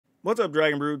What's up,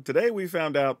 Dragon Brood? Today we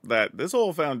found out that this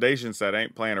whole foundation set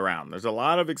ain't playing around. There's a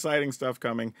lot of exciting stuff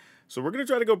coming, so we're going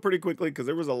to try to go pretty quickly because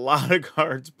there was a lot of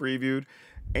cards previewed,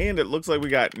 and it looks like we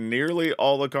got nearly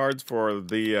all the cards for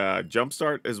the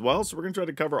Jumpstart as well, so we're going to try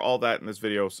to cover all that in this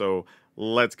video, so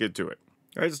let's get to it.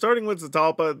 All right, starting with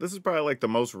Zatalpa, this is probably like the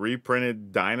most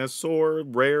reprinted dinosaur,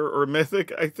 rare or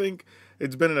mythic, I think.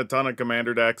 It's been in a ton of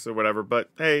commander decks or whatever,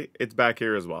 but hey, it's back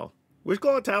here as well.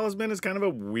 Wishclaw Talisman is kind of a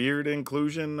weird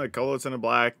inclusion. A colorless and a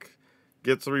black.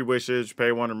 Get 3 wishes,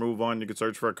 pay 1, remove 1. You can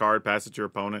search for a card, pass it to your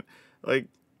opponent. Like,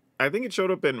 I think it showed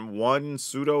up in one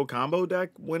pseudo combo deck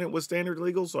when it was standard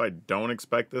legal, so I don't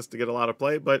expect this to get a lot of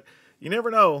play, but you never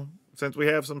know, since we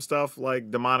have some stuff like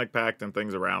Demonic Pact and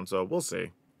things around, so we'll see.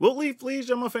 Wiltleaf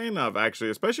Liege I'm a fan of, actually,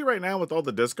 especially right now with all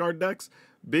the discard decks.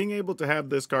 Being able to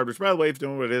have this card, which by the way, if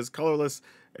doing what it is, colorless,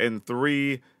 and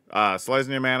 3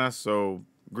 Selesnya mana, so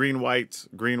green, white,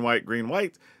 green, white, green,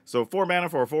 white. So 4 mana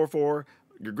for a 4/4.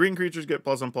 Your green creatures get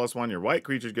 +1/+1. Your white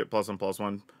creatures get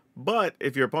 +1/+1. But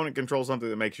if your opponent controls something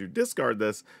that makes you discard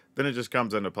this, then it just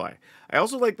comes into play. I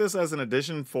also like this as an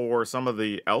addition for some of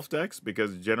the elf decks,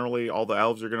 because generally all the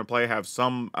elves you're going to play have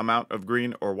some amount of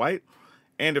green or white.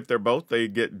 And if they're both, they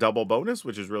get double bonus,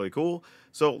 which is really cool.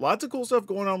 So lots of cool stuff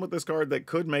going on with this card that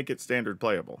could make it standard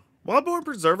playable. Wildborn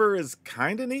Preserver is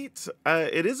kind of neat.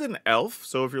 It is an elf,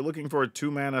 so if you're looking for a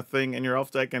 2-mana thing in your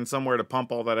elf deck and somewhere to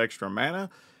pump all that extra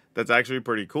mana, that's actually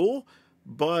pretty cool.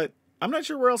 But I'm not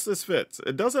sure where else this fits.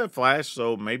 It does have flash,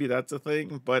 so maybe that's a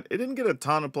thing, but it didn't get a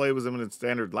ton of play with limited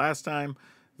standard last time,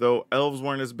 though elves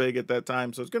weren't as big at that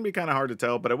time, so it's going to be kind of hard to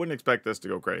tell, but I wouldn't expect this to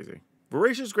go crazy.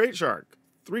 Voracious Great Shark.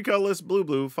 3 colorless,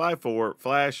 blue, 5/4,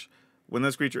 flash. When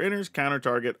this creature enters, counter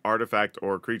target, artifact,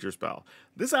 or creature spell.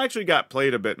 This actually got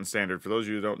played a bit in standard. For those of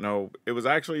you who don't know, it was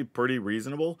actually pretty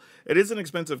reasonable. It is an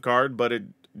expensive card, but it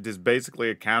is basically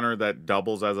a counter that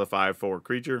doubles as a 5/4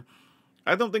 creature.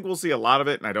 I don't think we'll see a lot of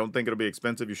it, and I don't think it'll be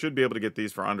expensive. You should be able to get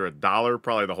these for under $1,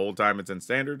 probably the whole time it's in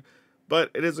standard,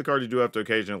 but it is a card you do have to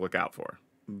occasionally look out for.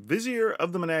 Vizier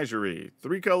of the Menagerie.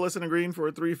 3 colorless and a green for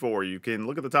a 3/4. You can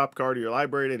look at the top card of your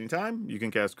library at any time. You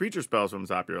can cast creature spells from the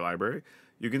top of your library.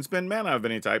 You can spend mana of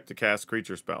any type to cast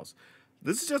creature spells.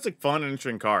 This is just a fun and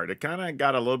interesting card. It kind of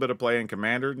got a little bit of play in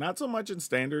Commander, not so much in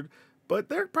Standard, but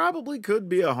there probably could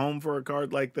be a home for a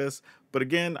card like this. But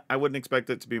again, I wouldn't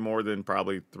expect it to be more than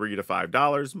probably $3 to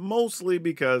 $5, mostly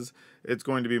because it's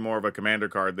going to be more of a Commander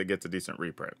card that gets a decent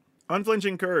reprint.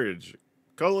 Unflinching Courage.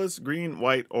 Colorless, green,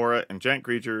 white, aura, enchant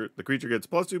creature. The creature gets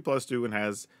 +2/+2 and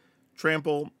has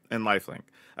trample and lifelink.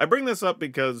 I bring this up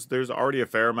because there's already a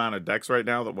fair amount of decks right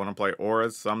now that want to play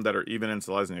auras, some that are even in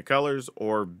Selesnya colors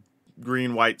or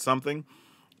green, white, something.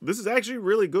 This is actually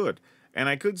really good, and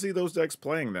I could see those decks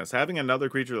playing this. Having another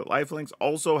creature that lifelinks,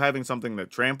 also having something that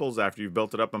tramples after you've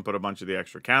built it up and put a bunch of the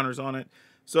extra counters on it.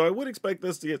 So I would expect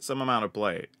this to get some amount of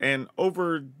play. And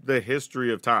over the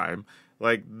history of time,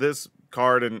 like this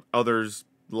card and others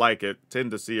like it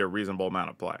tend to see a reasonable amount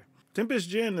of play. Tempest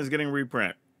Djinn is getting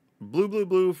reprint.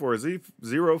 Blue for a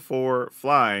 0/4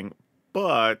 flying,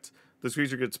 but this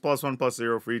creature gets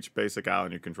 +1/+0 for each basic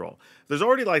island you control. There's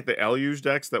already like the Eluge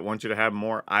decks that want you to have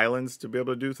more islands to be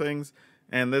able to do things,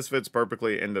 and this fits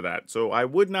perfectly into that. So I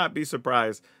would not be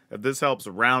surprised if this helps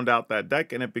round out that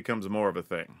deck and it becomes more of a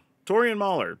thing. Taurian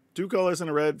Mauler, 2 colors and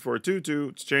a red for a 2/2.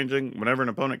 It's changing. Whenever an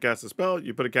opponent casts a spell,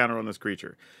 you put a counter on this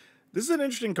creature. This is an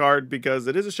interesting card because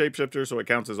it is a shapeshifter, so it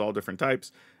counts as all different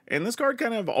types. And this card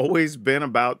kind of always been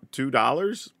about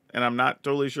 $2, and I'm not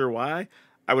totally sure why.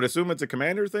 I would assume it's a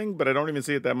Commander thing, but I don't even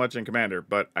see it that much in Commander.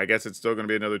 But I guess it's still going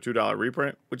to be another $2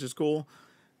 reprint, which is cool.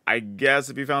 I guess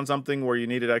if you found something where you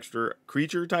needed extra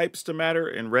creature types to matter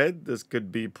in red, this could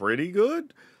be pretty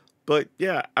good. But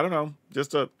yeah, I don't know.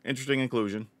 Just an interesting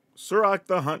inclusion. Surrak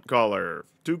the Hunt Caller.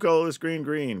 2 colorless,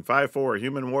 green, 5/4,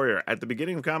 human warrior. At the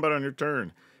beginning of combat on your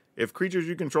turn, if creatures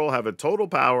you control have a total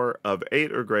power of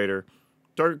 8 or greater,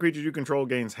 target creatures you control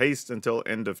gains haste until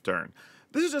end of turn.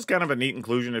 This is just kind of a neat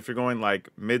inclusion if you're going like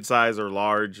mid-size or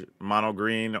large, mono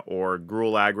green, or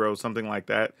Gruul aggro, something like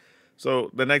that.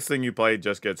 So the next thing you play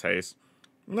just gets haste.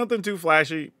 Nothing too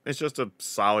flashy, it's just a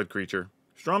solid creature.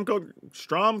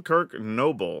 Stromkirk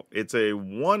Noble. It's a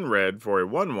 1 red for a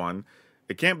 1/1.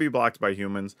 It can't be blocked by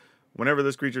humans. Whenever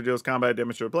this creature deals combat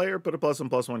damage to a player, put a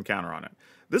 +1/+1 counter on it.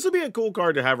 This would be a cool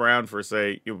card to have around for,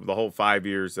 say, the whole 5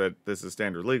 years that this is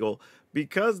standard legal,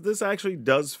 because this actually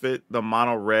does fit the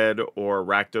mono red or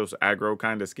Rakdos aggro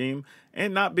kind of scheme,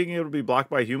 and not being able to be blocked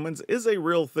by humans is a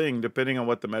real thing depending on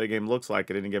what the metagame looks like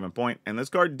at any given point, and this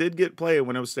card did get play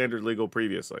when it was standard legal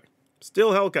previously.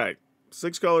 Still Hellkite,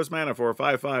 6 colors mana for a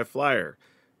 5/5 flyer.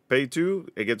 Pay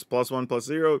 2, it gets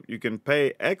 +1/+0. You can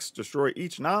pay X, destroy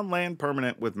each non-land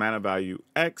permanent with mana value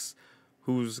X,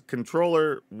 whose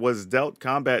controller was dealt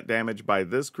combat damage by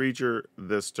this creature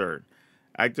this turn.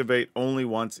 Activate only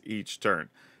once each turn.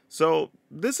 So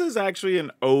this is actually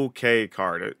an okay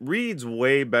card. It reads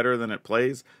way better than it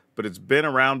plays, but it's been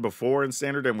around before in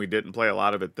Standard and we didn't play a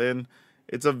lot of it then.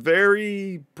 It's a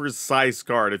very precise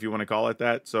card, if you want to call it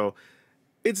that. So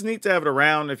it's neat to have it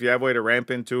around. If you have a way to ramp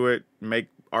into it, make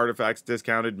artifacts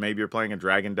discounted, maybe you're playing a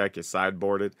dragon deck, you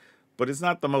sideboard it, but it's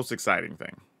not the most exciting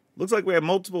thing. Looks like we have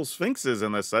multiple Sphinxes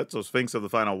in this set. So Sphinx of the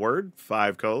Final Word,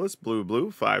 5 colorless, blue,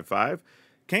 5/5.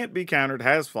 Can't be countered,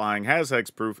 has flying, has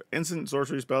hexproof, instant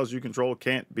sorcery spells you control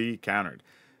can't be countered.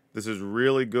 This is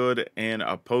really good in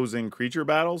opposing creature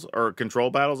battles, or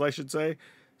control battles, I should say.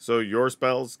 So your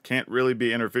spells can't really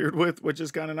be interfered with, which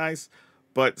is kind of nice.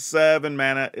 But 7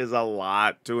 mana is a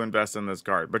lot to invest in this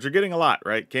card. But you're getting a lot,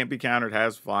 right? Can't be countered,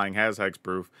 has flying, has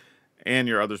hexproof, and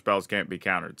your other spells can't be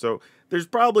countered. So there's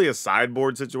probably a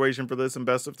sideboard situation for this in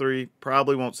best of 3.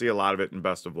 Probably won't see a lot of it in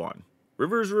best of 1.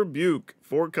 River's Rebuke,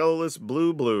 4 colorless,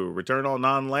 blue. Return all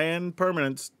non-land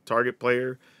permanents target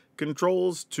player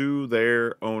controls to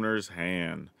their owner's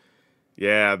hand.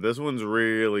 Yeah, this one's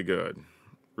really good.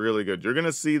 Really good. You're going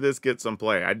to see this get some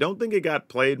play. I don't think it got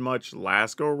played much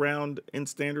last go around in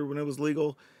Standard when it was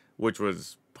legal, which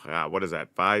was, what is that,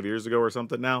 5 years ago or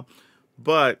something now?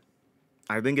 But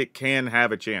I think it can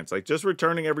have a chance. Like, just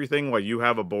returning everything while you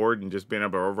have a board and just being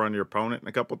able to overrun your opponent in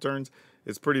a couple turns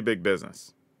is pretty big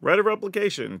business. Rite of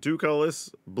Replication, 2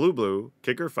 colorless, blue,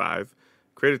 kicker 5.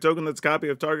 Create a token that's a copy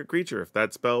of target creature. If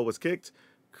that spell was kicked,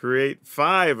 create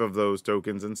 5 of those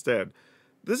tokens instead.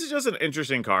 This is just an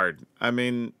interesting card. I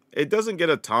mean, it doesn't get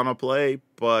a ton of play,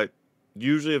 but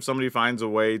usually if somebody finds a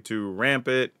way to ramp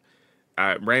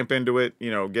into it, you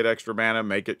know, get extra mana,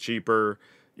 make it cheaper,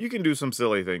 you can do some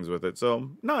silly things with it. So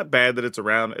not bad that it's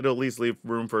around. It'll at least leave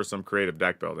room for some creative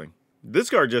deck building. This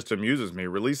card just amuses me.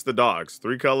 Release the Dogs.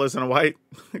 3 colorless and a white.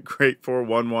 Great for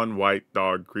 1/1 white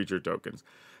dog creature tokens.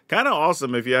 Kind of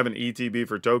awesome if you have an ETB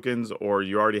for tokens or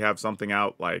you already have something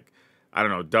out like, I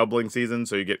don't know, doubling season,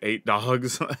 so you get 8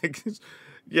 dogs.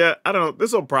 Yeah, I don't know.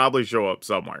 This will probably show up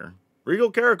somewhere.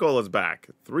 Regal Caracol is back.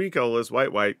 3 colorless,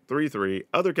 white, 3/3.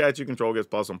 Other cats you control gets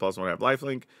 +1/+1 have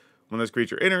lifelink. When this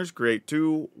creature enters, create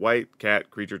 2 white cat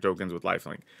creature tokens with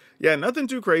lifelink. Yeah, nothing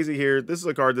too crazy here. This is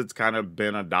a card that's kind of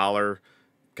been $1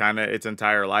 kind of its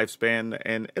entire lifespan,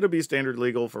 and it'll be standard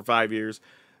legal for 5 years.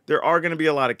 There are going to be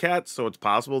a lot of cats, so it's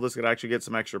possible this could actually get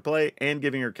some extra play, and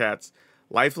giving your cats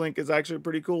lifelink is actually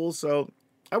pretty cool, so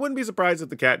I wouldn't be surprised if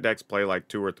the cat decks play like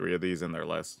 2 or 3 of these in their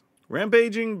list.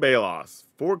 Rampaging Balos,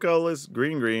 4 colorless,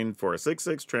 green for a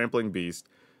 6/6 trampling beast.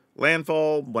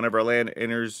 Landfall, whenever a land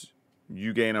enters,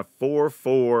 you gain a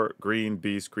 4/4 green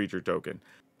beast creature token.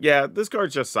 Yeah, this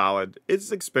card's just solid.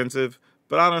 It's expensive,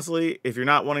 but honestly, if you're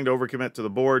not wanting to overcommit to the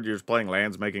board, you're just playing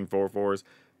lands making 4/4s,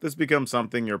 this becomes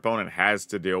something your opponent has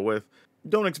to deal with.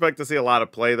 Don't expect to see a lot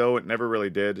of play, though. It never really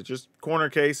did. It's just corner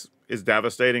case is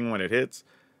devastating when it hits,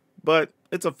 but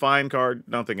it's a fine card,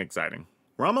 nothing exciting.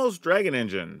 Ramos Dragon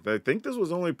Engine. I think this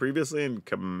was only previously in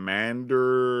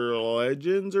Commander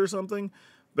Legends or something.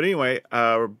 But anyway,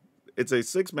 it's a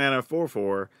 6 mana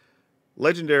 4/4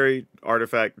 legendary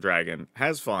artifact dragon.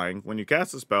 Has flying. When you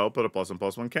cast a spell, put a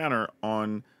 +1/+1 counter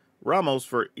on Ramos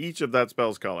for each of that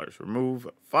spell's colors. Remove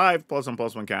 5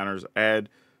 +1/+1 counters. Add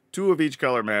 2 of each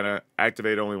color mana.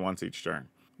 Activate only once each turn.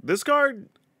 This card,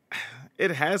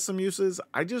 it has some uses.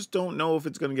 I just don't know if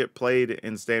it's going to get played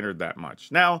in Standard that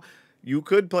much. Now, you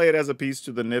could play it as a piece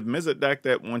to the Niv Mizzet deck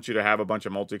that wants you to have a bunch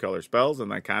of multicolor spells,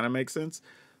 and that kind of makes sense.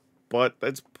 But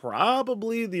that's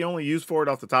probably the only use for it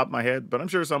off the top of my head, but I'm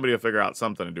sure somebody will figure out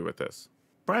something to do with this.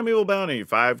 Primeval Bounty,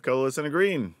 5 colorless and a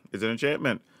green. It's an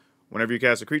enchantment. Whenever you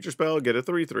cast a creature spell, get a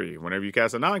 3/3. Whenever you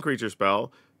cast a non-creature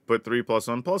spell, put 3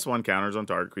 +1/+1 counters on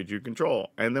target creature you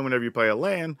control. And then whenever you play a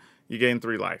land, you gain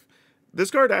 3 life.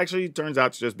 This card actually turns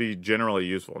out to just be generally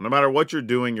useful. No matter what you're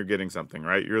doing, you're getting something,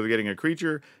 right? You're either getting a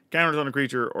creature, counters on a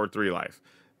creature, or 3 life.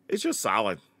 It's just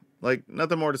solid. Like,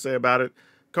 nothing more to say about it.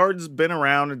 Card's been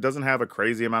around. It doesn't have a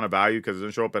crazy amount of value because it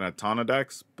doesn't show up in a ton of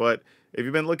decks. But if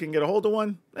you've been looking to get a hold of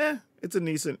one, it's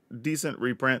a decent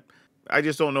reprint. I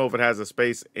just don't know if it has a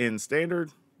space in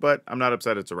Standard, but I'm not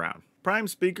upset it's around. Prime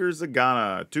Speaker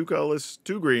Zagana, 2 colorless,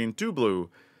 2 green, 2 blue.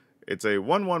 It's a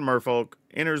 1/1 merfolk,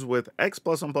 enters with X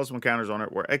 +1/+1 counters on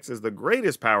it, where X is the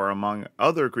greatest power among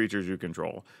other creatures you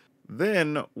control.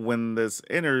 Then, when this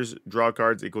enters, draw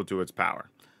cards equal to its power.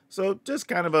 So, just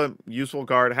kind of a useful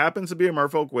card. Happens to be a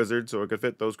merfolk wizard, so it could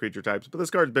fit those creature types. But this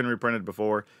card's been reprinted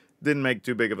before. Didn't make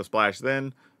too big of a splash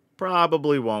then.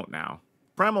 Probably won't now.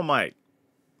 Primal Might.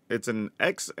 It's an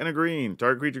X and a green.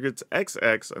 Target creature gets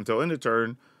XX until end of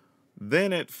turn.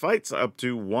 Then it fights up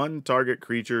to one target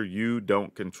creature you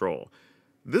don't control.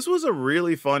 This was a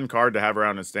really fun card to have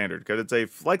around in Standard because it's a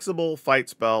flexible fight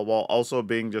spell while also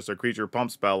being just a creature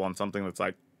pump spell on something that's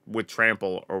like with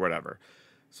trample or whatever.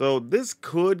 So this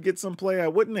could get some play. I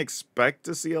wouldn't expect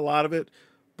to see a lot of it,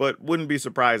 but wouldn't be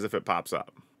surprised if it pops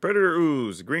up. Predator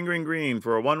Ooze, green, green, green.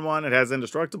 For a 1/1, it has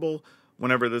indestructible.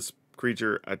 Whenever this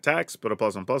creature attacks, put a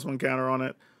 +1/+1 counter on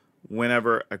it.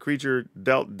 Whenever a creature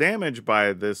dealt damage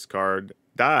by this card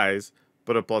dies,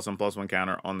 put a +1/+1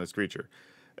 counter on this creature.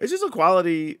 It's just a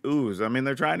quality ooze. I mean,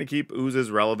 they're trying to keep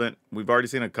oozes relevant. We've already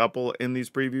seen a couple in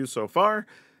these previews so far.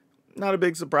 Not a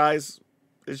big surprise.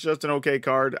 It's just an okay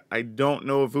card. I don't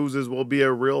know if oozes will be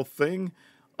a real thing.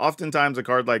 Oftentimes, a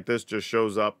card like this just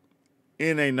shows up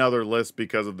in another list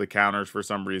because of the counters for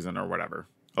some reason or whatever.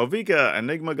 Ovika,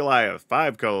 Enigma Goliath,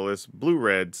 5 colorless,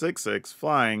 blue-red, 6/6,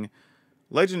 flying,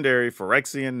 legendary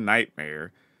Phyrexian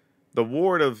Nightmare. The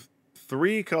ward of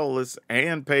 3 colorless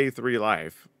and pay 3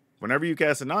 life. Whenever you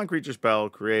cast a non-creature spell,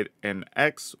 create an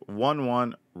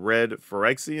X/1/1 red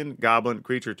Phyrexian Goblin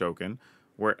creature token,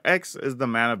 where X is the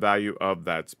mana value of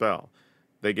that spell.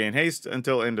 They gain haste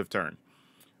until end of turn.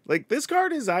 Like, this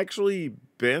card has actually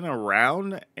been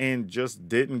around and just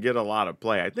didn't get a lot of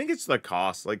play. I think it's the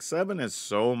cost. Like, 7 is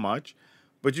so much,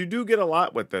 but you do get a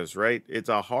lot with this, right? It's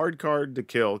a hard card to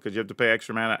kill because you have to pay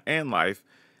extra mana and life,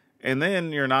 and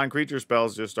then your non-creature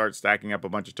spells just start stacking up a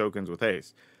bunch of tokens with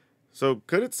haste. So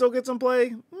could it still get some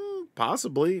play?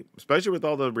 Possibly, especially with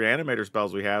all the reanimator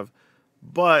spells we have,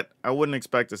 but I wouldn't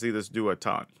expect to see this do a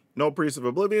ton. No Priest of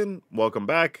Oblivion, welcome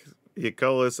back. Hit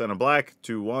colorless and a black,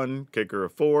 2/1, kicker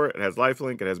of 4. It has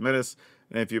lifelink, it has menace,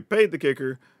 and if you paid the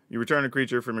kicker, you return a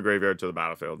creature from your graveyard to the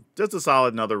battlefield. Just a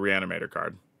solid another reanimator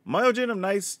card. Myojin of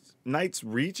Knight's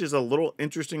Reach is a little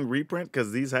interesting reprint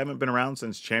because these haven't been around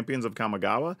since Champions of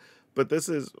Kamigawa, but this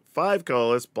is 5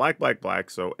 colorless, black, black, black,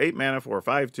 so 8 mana for a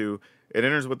 5/2. It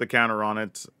enters with the counter on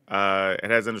it.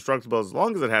 It has indestructible as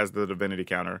long as it has the divinity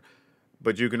counter,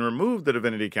 but you can remove the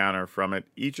divinity counter from it.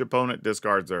 Each opponent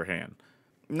discards their hand.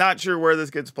 Not sure where this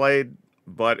gets played,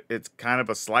 but it's kind of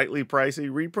a slightly pricey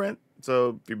reprint,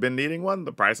 so if you've been needing one,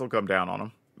 the price will come down on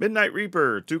them. Midnight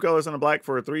Reaper, 2 colors and a black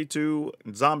for a 3/2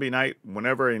 zombie knight.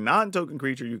 Whenever a non-token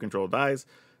creature you control dies,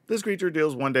 this creature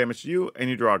deals 1 damage to you, and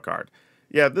you draw a card.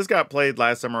 Yeah, this got played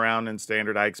last time around in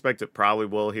Standard. I expect it probably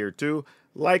will here too.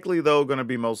 Likely, though, going to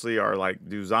be mostly are like,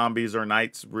 do zombies or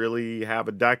knights really have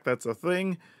a deck that's a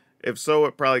thing? If so,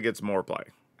 it probably gets more play.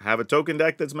 Have a token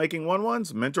deck that's making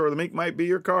 1/1s? Mentor of the Meek might be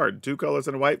your card. 2 colors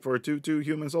and a white for a 2/2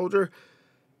 human soldier.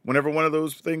 Whenever one of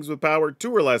those things with power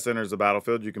 2 or less enters the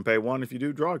battlefield, you can pay 1 if you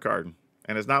do, draw a card.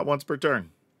 And it's not once per turn.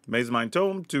 Mazemind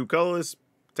Tome, 2 colorless.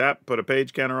 Tap, put a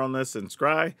page counter on this and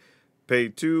scry. Pay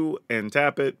 2 and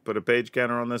tap it, put a page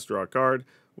counter on this, draw a card.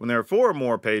 When there are 4 or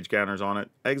more page counters on it,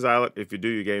 exile it. If you do,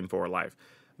 you gain 4 life.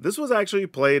 This was actually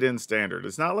played in Standard.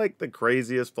 It's not like the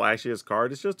craziest, flashiest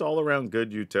card. It's just all around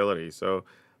good utility. So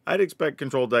I'd expect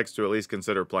control decks to at least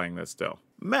consider playing this still.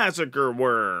 Massacre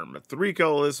Worm, 3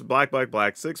 colorless, black, black,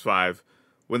 black, 6/5.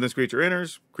 When this creature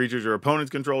enters, creatures your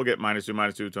opponents control get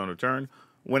 -2/-2 tone of turn.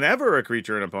 Whenever a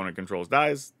creature an opponent controls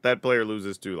dies, that player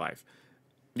loses 2 life.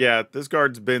 Yeah, this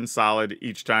card's been solid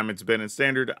each time it's been in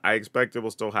Standard. I expect it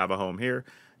will still have a home here.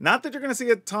 Not that you're going to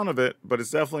see a ton of it, but it's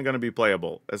definitely going to be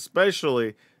playable,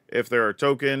 especially if there are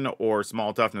token or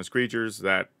small toughness creatures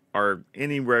that are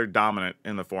anywhere dominant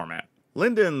in the format.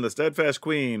 Linden, the Steadfast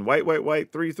Queen, white, white,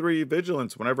 white, 3/3,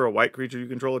 Vigilance. Whenever a white creature you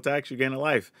control attacks, you gain a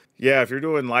life. Yeah, if you're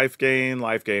doing life gain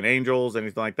angels,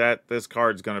 anything like that, this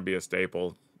card's going to be a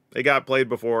staple. It got played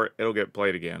before, it'll get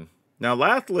played again. Now,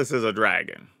 Lathless is a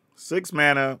dragon. 6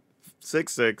 mana,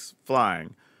 6/6,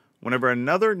 flying. Whenever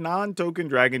another non-token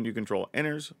dragon you control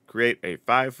enters, create a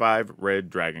 5/5 red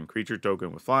dragon creature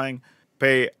token with flying.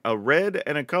 Pay a red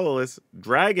and a colorless.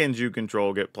 Dragons you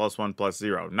control get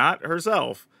 +1/+0. Not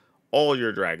herself. All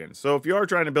your dragons. So if you are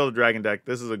trying to build a dragon deck,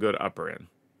 this is a good upper end.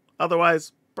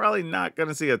 Otherwise, probably not going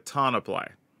to see a ton of play.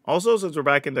 Also, since we're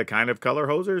back into kind of color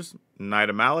hosers, Knight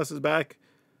of Malice is back.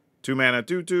 2 mana,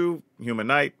 2/2, human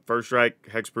knight, first strike,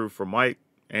 hexproof from white,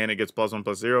 and it gets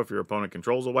 +1/+0 if your opponent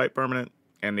controls a white permanent.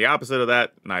 And the opposite of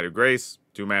that, Knight of Grace,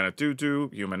 2 mana, 2/2,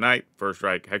 human knight, first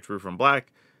strike, hexproof from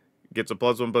black, gets a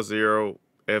 +1/+0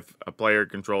 if a player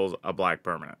controls a black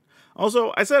permanent.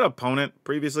 Also, I said opponent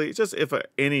previously. It's just if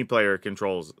any player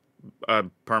controls a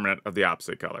permanent of the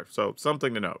opposite color. So,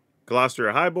 something to note.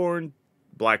 Colostria Highborn,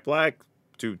 black, black,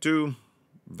 2/2,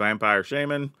 Vampire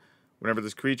Shaman. Whenever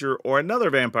this creature or another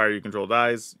vampire you control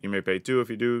dies, you may pay 2 if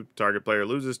you do. Target player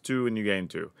loses 2 and you gain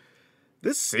 2.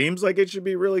 This seems like it should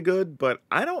be really good, but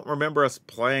I don't remember us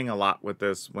playing a lot with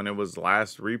this when it was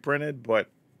last reprinted, but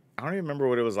I don't even remember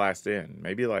what it was last in.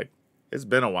 Maybe like, it's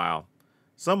been a while.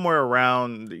 Somewhere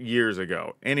around years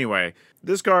ago. Anyway,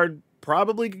 this card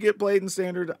probably could get played in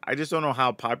Standard. I just don't know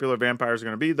how popular vampires are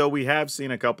going to be, though we have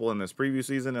seen a couple in this preview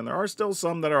season, and there are still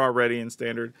some that are already in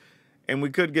Standard. And we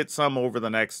could get some over the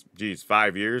next,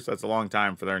 5 years. That's a long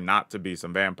time for there not to be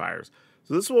some vampires.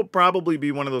 So this will probably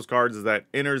be one of those cards that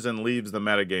enters and leaves the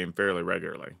metagame fairly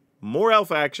regularly. More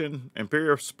elf action,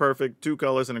 Imperious Perfect, 2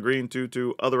 colors and a green,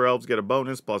 2/2. Other elves get a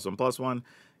bonus, +1/+1.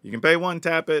 You can pay 1,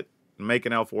 tap it, and make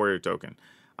an elf warrior token.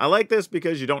 I like this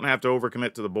because you don't have to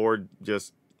overcommit to the board.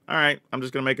 Just, alright, I'm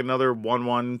just going to make another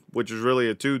 1/1, which is really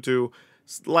a 2/2.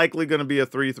 It's likely going to be a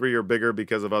 3/3 or bigger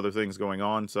because of other things going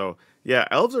on. So, yeah,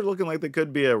 elves are looking like they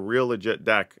could be a real legit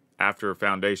deck after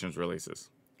Foundations releases.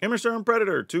 Immersturm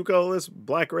Predator, 2 colorless,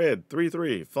 black-red,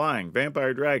 3/3, flying,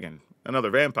 vampire dragon,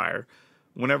 another vampire.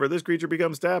 Whenever this creature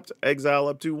becomes tapped, exile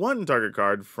up to 1 target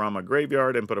card from a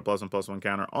graveyard and put a +1/+1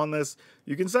 counter on this.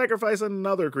 You can sacrifice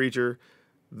another creature.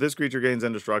 This creature gains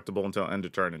indestructible until end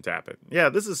of turn and tap it. Yeah,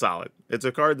 this is solid. It's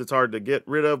a card that's hard to get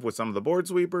rid of with some of the board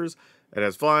sweepers. It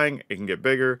has flying, it can get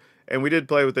bigger, and we did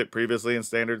play with it previously in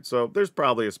Standard, so there's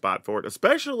probably a spot for it,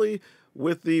 especially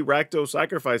with the Rakdos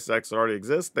Sacrifice decks that already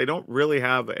exist. They don't really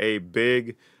have a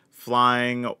big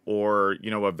flying or,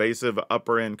 evasive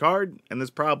upper end card, and this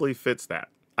probably fits that.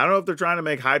 I don't know if they're trying to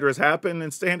make Hydras happen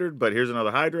in Standard, but here's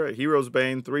another Hydra. Hero's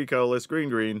Bane, 3 colorless,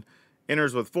 green.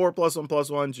 Enters with 4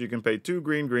 +1/+1s. You can pay 2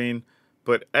 green,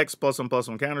 put X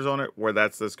 +1/+1 counters on it, where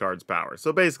that's this card's power.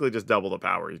 So basically just double the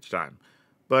power each time.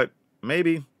 But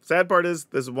maybe. Sad part is,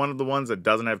 this is one of the ones that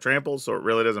doesn't have trample, so it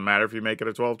really doesn't matter if you make it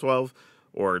a 12/12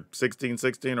 or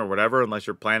 16/16 or whatever, unless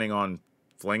you're planning on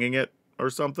flinging it or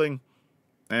something.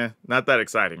 Not that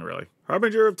exciting, really.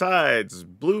 Harbinger of Tides,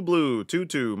 blue,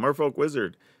 2/2, Merfolk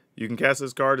Wizard. You can cast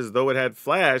this card as though it had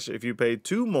flash if you pay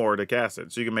 2 more to cast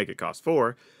it, so you can make it cost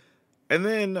 4. And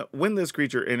then, when this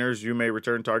creature enters, you may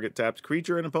return target tapped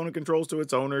creature an opponent controls to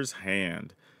its owner's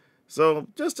hand. So,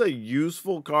 just a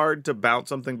useful card to bounce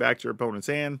something back to your opponent's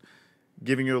hand,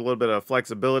 giving you a little bit of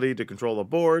flexibility to control the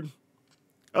board.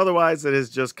 Otherwise, it is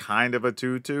just kind of a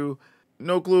 2/2.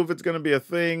 No clue if it's going to be a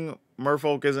thing.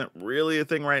 Merfolk isn't really a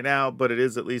thing right now, but it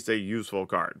is at least a useful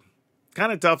card.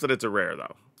 Kind of tough that it's a rare,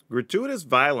 though. Gratuitous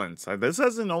Violence. This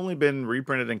hasn't only been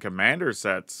reprinted in Commander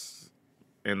sets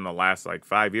in the last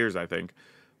 5 years, I think.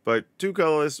 But 2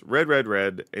 colorless,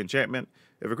 red, enchantment.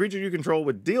 If a creature you control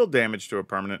would deal damage to a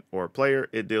permanent or a player,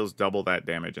 it deals double that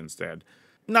damage instead.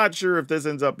 Not sure if this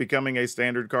ends up becoming a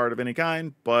standard card of any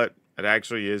kind, but it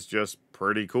actually is just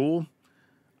pretty cool.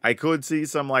 I could see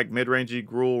some mid-rangey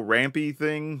Gruul rampy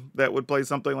thing that would play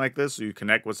something like this, so you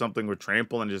connect with something with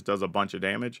trample and just does a bunch of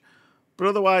damage. But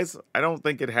otherwise, I don't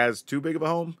think it has too big of a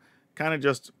home. Kind of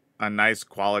just a nice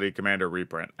quality Commander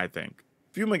reprint, I think.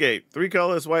 Fumigate, 3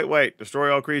 colorless, white,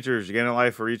 destroy all creatures. You gain a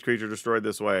life for each creature destroyed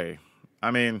this way.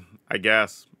 I mean, I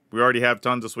guess. We already have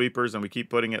tons of sweepers, and we keep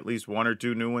putting at least 1 or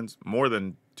 2 new ones, more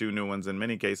than 2 new ones in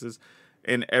many cases,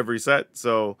 in every set.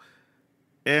 So,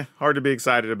 hard to be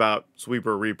excited about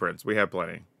sweeper reprints. We have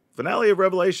plenty. Finale of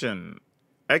Revelation.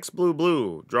 X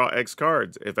blue, draw X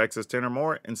cards. If X is 10 or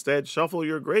more, instead shuffle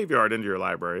your graveyard into your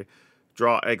library.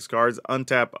 Draw X cards,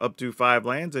 untap up to 5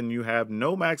 lands, and you have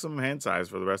no maximum hand size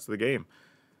for the rest of the game.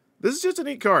 This is just a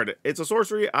neat card. It's a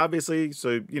sorcery, obviously,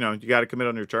 so, you got to commit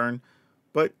on your turn.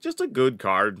 But just a good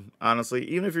card, honestly,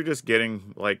 even if you're just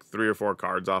getting 3 or 4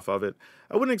 cards off of it.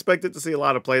 I wouldn't expect it to see a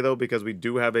lot of play, though, because we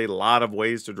do have a lot of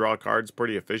ways to draw cards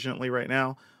pretty efficiently right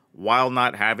now, while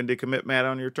not having to commit mana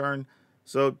on your turn.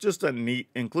 So just a neat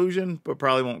inclusion, but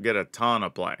probably won't get a ton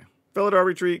of play. Felidar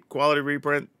Retreat, quality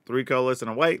reprint, 3 colorless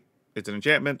and a white. It's an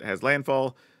enchantment, has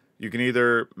landfall. You can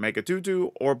either make a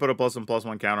 2/2 or put a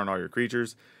 +1/+1 counter on all your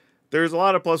creatures. There's a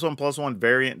lot of +1/+1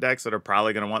 variant decks that are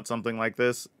probably going to want something like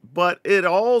this, but it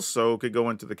also could go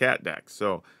into the cat deck,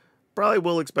 so probably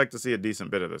will expect to see a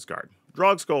decent bit of this card.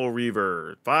 Drogskull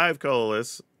Reaver, 5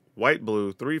 colorless,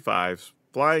 white-blue, 3/5,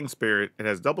 flying spirit. It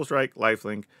has double strike,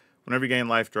 lifelink. Whenever you gain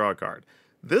life, draw a card.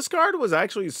 This card was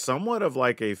actually somewhat of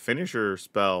a finisher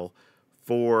spell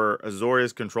for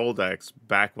Azorius control decks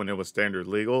back when it was standard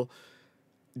legal.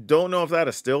 Don't know if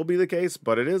that'll still be the case,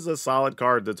 but it is a solid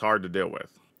card that's hard to deal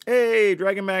with. Hey,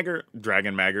 Dragon Master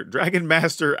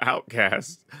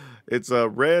Outcast. It's a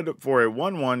red for a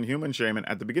 1/1 human shaman.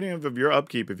 At the beginning of your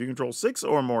upkeep, if you control 6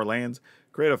 or more lands,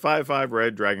 create a 5/5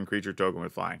 red dragon creature token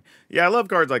with flying. Yeah, I love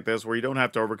cards like this where you don't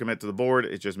have to overcommit to the board.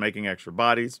 It's just making extra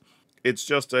bodies. It's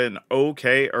just an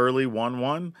okay early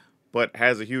 1/1, but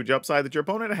has a huge upside that your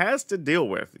opponent has to deal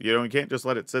with. You can't just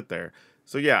let it sit there.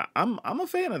 So yeah, I'm a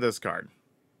fan of this card.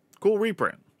 Cool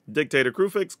reprint. Dictator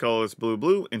Crewfix, colorless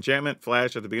blue, enchantment,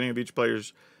 flash at the beginning of each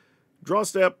player's draw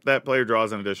step. That player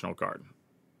draws an additional card.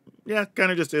 Yeah,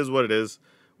 kind of just is what it is.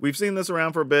 We've seen this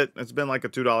around for a bit. It's been like a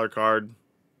 $2 card.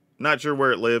 Not sure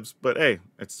where it lives, but hey,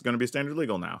 it's going to be standard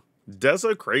legal now.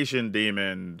 Desecration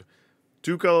Demon.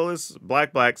 2 colorless,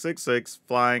 black, 6/6,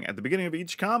 flying. At the beginning of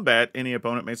each combat, any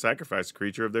opponent may sacrifice a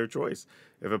creature of their choice.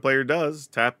 If a player does,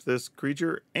 tap this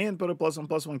creature and put a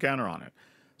 +1/+1 counter on it.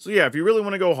 So yeah, if you really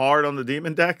want to go hard on the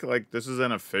demon deck, like this is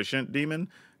an efficient demon.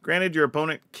 Granted, your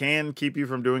opponent can keep you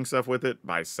from doing stuff with it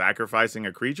by sacrificing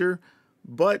a creature,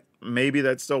 but maybe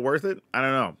that's still worth it. I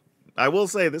don't know. I will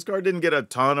say this card didn't get a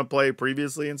ton of play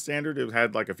previously in Standard. It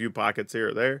had like a few pockets here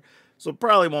or there. So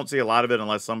probably won't see a lot of it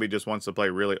unless somebody just wants to play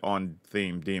really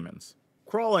on-theme demons.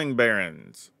 Crawling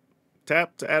Barrens.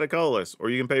 Tap to add a colorless, or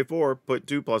you can pay 4, put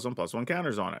 2 +1/+1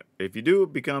 counters on it. If you do,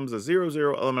 it becomes a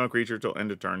 0/0 elemental creature till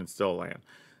end of turn and still a land.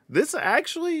 This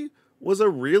actually was a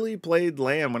really played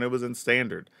land when it was in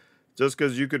Standard. Just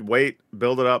because you could wait,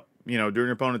 build it up, you know, during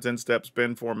your opponent's end step,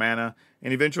 spend 4 mana,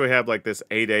 and eventually have like this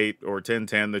 8/8 or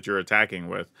 10/10 that you're attacking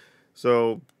with.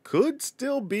 So, could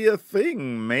still be a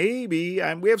thing, maybe.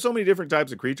 We have so many different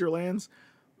types of creature lands.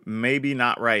 Maybe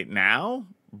not right now,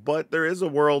 but there is a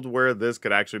world where this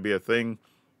could actually be a thing,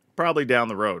 probably down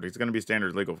the road. It's going to be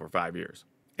standard legal for 5 years.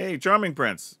 Hey, Charming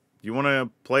Prince, you want to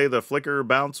play the Flicker,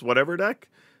 Bounce, whatever deck?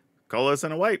 Colorless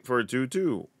and a white for a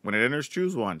 2/2. When it enters,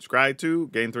 choose 1. Scry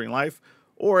 2, gain 3 life,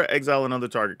 or exile another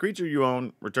target creature you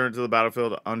own, return it to the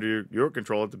battlefield under your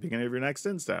control at the beginning of your next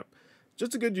end step.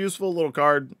 Just a good, useful little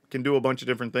card. Can do a bunch of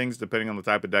different things depending on the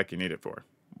type of deck you need it for.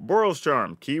 Borrow's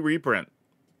Charm, key reprint.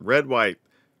 Red, white,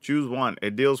 choose 1.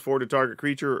 It deals 4 to target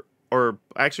creature, or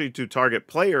actually to target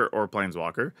player or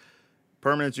planeswalker.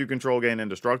 Permanents you control gain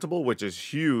indestructible, which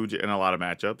is huge in a lot of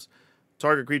matchups.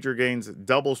 Target creature gains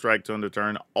double strike to end of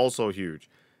turn, also huge.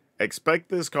 Expect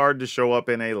this card to show up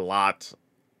in a lot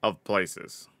of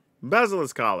places.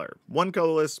 Basilisk Collar, 1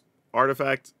 colorless,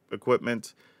 artifact,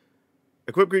 equipment.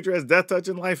 Equipped creature has Death Touch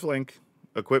and Lifelink.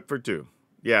 Equipped for 2.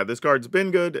 Yeah, this card's been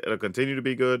good. It'll continue to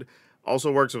be good.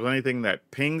 Also works with anything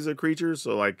that pings a creature.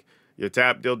 So, like, you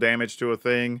tap, deal damage to a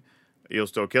thing. You'll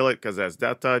still kill it because it has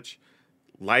Death Touch.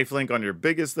 Lifelink on your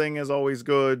biggest thing is always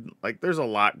good. Like, there's a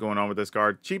lot going on with this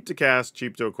card. Cheap to cast,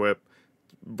 cheap to equip.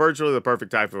 Virtually the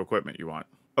perfect type of equipment you want.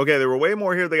 Okay, there were way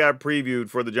more here that got previewed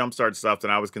for the Jumpstart stuff than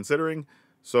I was considering.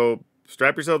 So,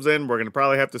 strap yourselves in. We're going to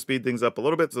probably have to speed things up a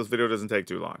little bit so this video doesn't take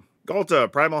too long.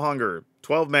 Galta, Primal Hunger,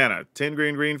 12 mana, 10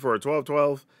 green for a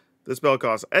 12/12. This spell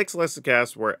costs X less to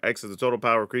cast, where X is the total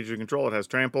power of creature you control. It has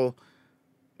trample.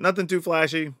 Nothing too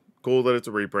flashy. Cool that it's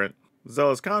a reprint.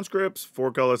 Zealous Conscripts,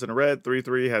 4 colors and a red,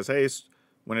 3/3, has haste.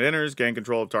 When it enters, gain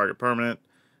control of target permanent.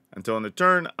 Until end of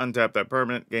turn, untap that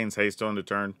permanent, gains haste till end of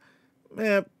turn.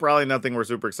 Probably nothing we're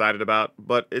super excited about,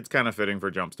 but it's kind of fitting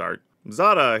for Jumpstart.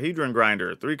 Zada, Hedron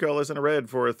Grinder, 3 colorless and a red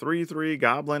for a 3/3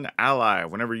 Goblin Ally.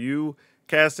 Whenever you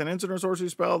cast an instant or sorcery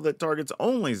spell that targets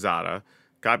only Zada,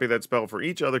 copy that spell for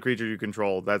each other creature you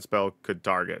control that spell could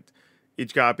target.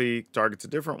 Each copy targets a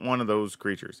different one of those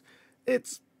creatures.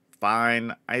 It's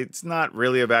fine. It's not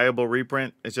really a valuable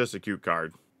reprint. It's just a cute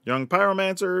card. Young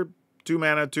Pyromancer, 2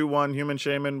 mana, 2/1 Human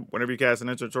Shaman. Whenever you cast an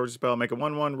instant sorcery spell, make a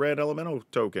 1/1 red elemental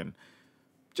token.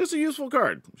 Just a useful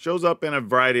card. Shows up in a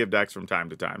variety of decks from time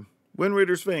to time.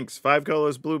 Windreader Sphinx, 5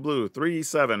 colors, blue,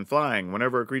 3/7, flying.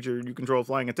 Whenever a creature you control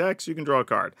flying attacks, you can draw a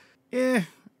card.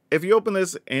 If you open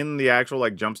this in the actual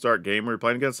like Jumpstart game where you're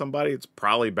playing against somebody, it's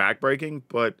probably backbreaking,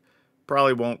 but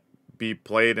probably won't be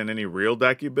played in any real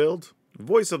deck you build.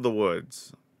 Voice of the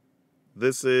Woods.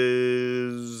 This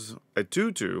is a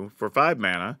 2/2 for 5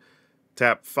 mana.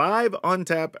 Tap 5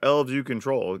 untap elves you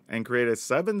control and create a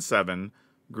 7/7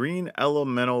 green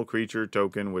elemental creature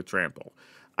token with trample.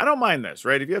 I don't mind this,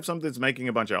 right? If you have something that's making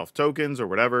a bunch of elf tokens or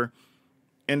whatever,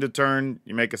 end of turn,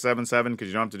 you make a 7/7 because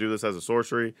you don't have to do this as a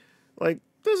sorcery. Like,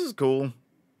 this is cool.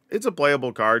 It's a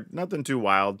playable card. Nothing too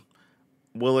wild.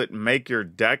 Will it make your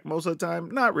deck most of the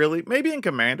time? Not really. Maybe in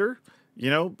Commander, you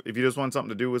know, if you just want something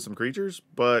to do with some creatures,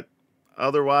 but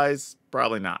otherwise,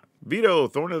 probably not. Veto,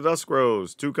 Thorn of the Dusk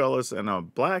Rose, 2 colors and a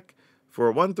black for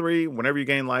a 1/3. Whenever you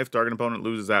gain life, target opponent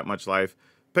loses that much life.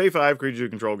 Pay 5, creatures you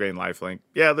control gain lifelink.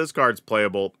 Yeah, this card's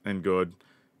playable and good.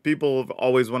 People have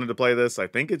always wanted to play this. I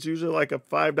think it's usually like a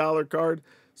 $5 card,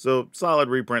 so solid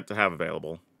reprint to have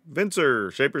available.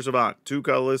 Vincer, Shaper Savant, 2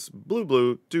 colorless,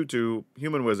 blue, 2/2,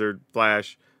 human wizard,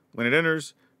 flash. When it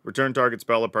enters, return target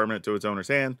spell or permanent to its owner's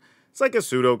hand. It's like a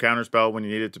pseudo counterspell when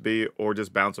you need it to be, or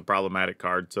just bounce a problematic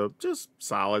card, so just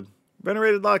solid.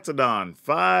 Venerated Loxodon,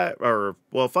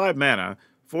 5 mana,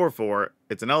 4/4.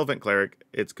 It's an elephant cleric.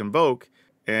 It's convoke.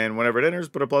 And whenever it enters,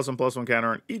 put a +1/+1 counter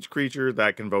on each creature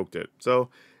that convoked it. So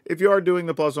if you are doing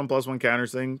the +1/+1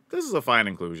 counters thing, this is a fine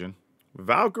inclusion.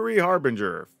 Valkyrie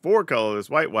Harbinger, 4 colorless,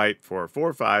 white, for a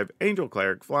 4/5, angel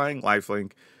cleric, flying,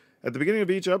 lifelink. At the beginning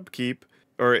of each upkeep,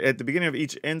 or at the beginning of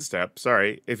each end step,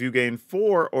 if you gain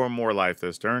 4 or more life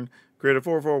this turn, create a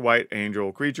 4/4 white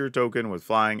angel creature token with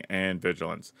flying and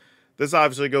vigilance. This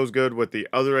obviously goes good with the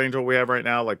other angel we have right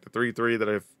now, like the 3/3 that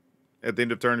if at the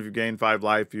end of turn, if you gain 5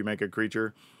 life, you make a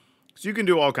creature. So you can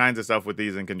do all kinds of stuff with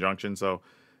these in conjunction. So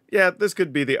yeah, this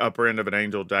could be the upper end of an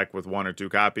angel deck with 1 or 2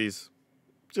 copies.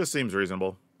 Just seems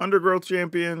reasonable. Undergrowth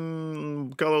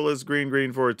Champion, colorless,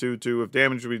 green for a 2/2. If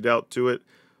damage will be dealt to it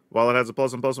while it has a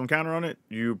 +1/+1 counter on it,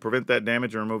 you prevent that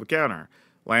damage and remove a counter.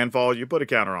 Landfall, you put a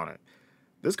counter on it.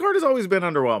 This card has always been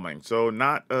underwhelming, so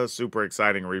not a super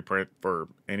exciting reprint for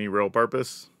any real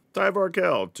purpose. Tyvar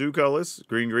Kell, 2 colorless,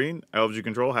 green. Elves you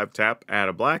control have tap, add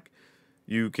a black.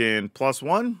 You can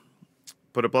 +1,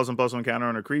 put a +1/+1 counter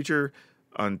on a creature,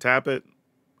 untap it,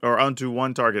 or onto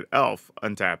 1 target elf,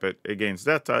 untap it. It gains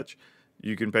death touch.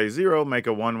 You can pay 0, make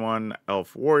a 1/1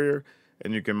 elf warrior,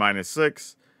 and you can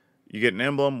 -6. You get an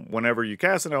emblem. Whenever you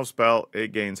cast an elf spell,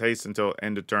 it gains haste until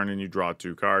end of turn and you draw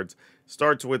 2 cards.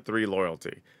 Starts with 3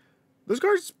 loyalty. This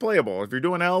card's playable. If you're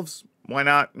doing elves, why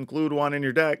not include 1 in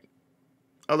your deck?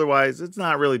 Otherwise, it's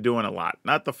not really doing a lot.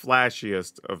 Not the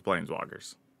flashiest of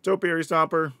planeswalkers. Topiary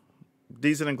Stomper,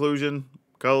 decent inclusion.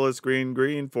 Colorless, green,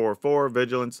 4/4,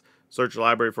 vigilance. Search your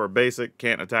library for a basic.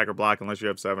 Can't attack or block unless you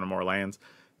have 7 or more lands.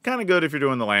 Kind of good if you're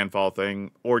doing the landfall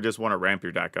thing or just want to ramp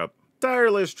your deck up.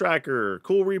 Tireless Tracker,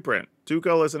 cool reprint. 2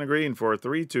 colorless and a green for a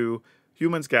 3/2.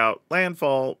 Human Scout,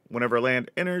 landfall. Whenever a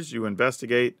land enters, you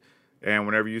investigate. And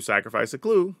whenever you sacrifice a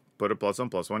clue, put a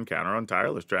 +1/+1 counter on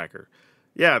Tireless Tracker.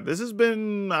 Yeah, this has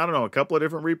been, I don't know, a couple of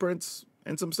different reprints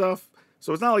and some stuff.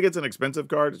 So it's not like it's an expensive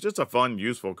card. It's just a fun,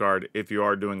 useful card if you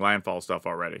are doing landfall stuff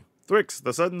already. Thrix,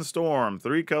 the Sudden Storm,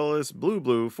 3 colorless,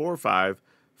 blue, 4/5.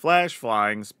 Flash,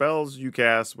 flying, spells you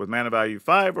cast with mana value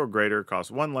 5 or greater, cost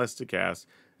 1 less to cast,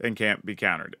 and can't be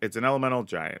countered. It's an elemental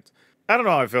giant. I don't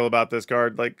know how I feel about this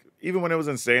card. Like, even when it was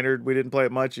in standard, we didn't play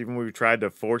it much. Even when we tried to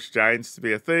force giants to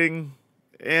be a thing,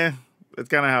 that's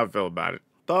kind of how I feel about it.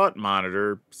 Thought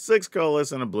Monitor, 6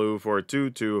 colorless and a blue for a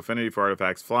 2/2, affinity for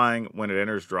artifacts, flying. When it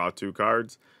enters, draw 2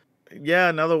 cards. Yeah,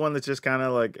 another one that's just kind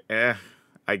of like,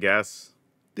 I guess.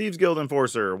 Thieves Guild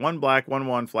Enforcer, 1 black,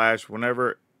 1/1 flash.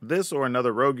 Whenever this or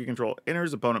another rogue you control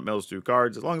enters, opponent mills 2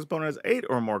 cards. As long as opponent has 8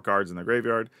 or more cards in the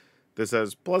graveyard. This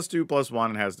has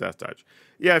 +2/+1 and has death touch.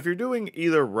 Yeah, if you're doing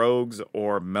either rogues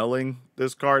or milling,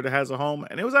 this card has a home.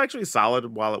 And it was actually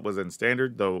solid while it was in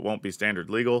standard, though it won't be standard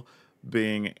legal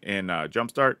being in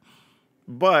Jumpstart.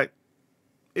 But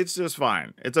it's just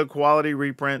fine. It's a quality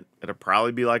reprint. It'll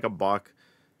probably be like $1.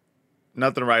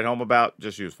 Nothing to write home about,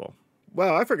 just useful.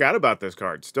 Wow, I forgot about this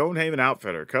card. Stonehaven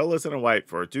Outfitter, colorless and a white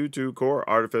for a 2/2 core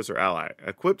artificer ally.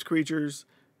 Equipped creatures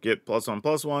get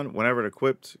 +1/+1. Whenever an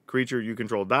equipped creature you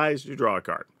control dies, you draw a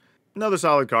card. Another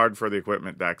solid card for the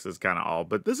equipment decks is kind of all,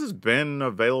 but this has been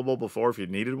available before if you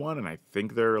needed one, and I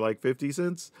think they're like 50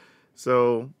 cents.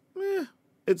 So,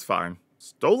 it's fine.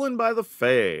 Stolen by the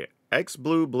Fae. X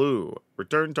blue.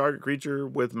 Return target creature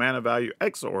with mana value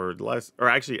X or less, or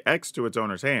actually X to its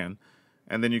owner's hand.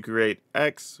 And then you create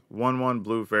X 1/1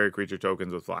 blue fairy creature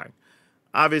tokens with flying.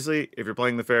 Obviously, if you're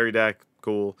playing the fairy deck,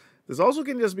 cool. This also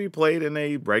can just be played in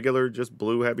a regular, just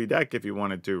blue heavy deck if you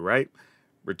wanted to, right?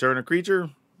 Return a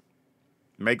creature,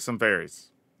 make some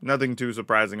fairies. Nothing too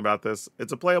surprising about this.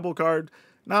 It's a playable card,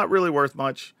 not really worth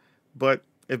much, but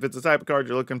if it's the type of card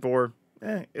you're looking for,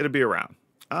 it'll be around.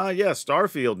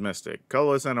 Starfield Mystic.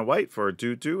 Colorless and a white for a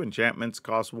 2/2. Enchantments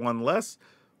cost 1 less.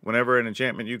 Whenever an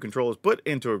enchantment you control is put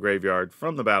into a graveyard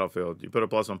from the battlefield, you put a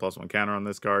 +1/+1 counter on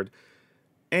this card,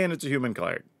 and it's a human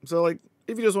cleric. So, like,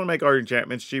 if you just want to make our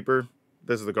enchantments cheaper,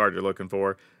 this is the card you're looking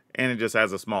for, and it just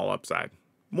has a small upside.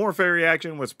 More fairy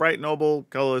action with Sprite Noble,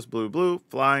 colorless blue,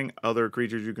 flying. Other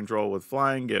creatures you control with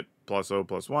flying get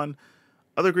 +0/+1.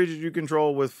 Other creatures you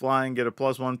control with flying get a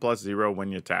 +1/+0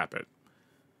 when you tap it.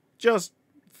 Just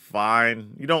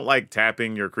fine. You don't like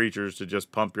tapping your creatures to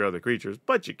just pump your other creatures,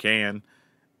 but you can.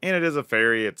 And it is a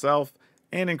fairy itself,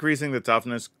 and increasing the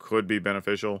toughness could be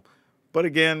beneficial. But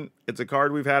again, it's a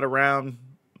card we've had around.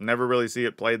 Never really see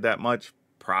it played that much.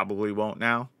 Probably won't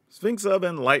now. Sphinx of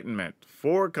Enlightenment.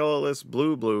 4 colorless,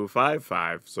 blue,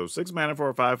 5/5. So 6 mana for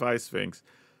a 5/5 Sphinx.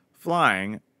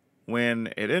 Flying.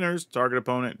 When it enters, target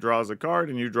opponent draws a card,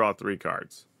 and you draw 3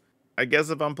 cards. I guess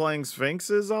if I'm playing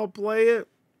Sphinxes, I'll play it.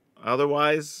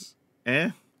 Otherwise,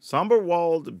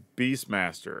 Somberwalled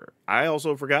Beastmaster. I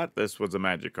also forgot this was a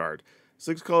magic card.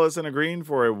 6 colorless and a green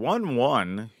for a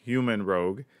 1/1 human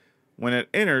rogue. When it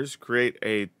enters, create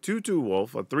a 2/2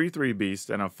 wolf, a 3/3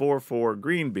 beast, and a 4/4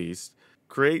 green beast.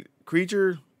 Create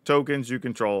creature tokens you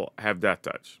control have death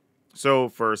touch. So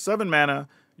for 7 mana,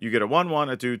 you get a 1/1,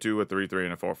 a 2/2, a 3/3,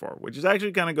 and a 4/4, which is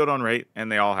actually kind of good on rate,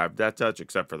 and they all have death touch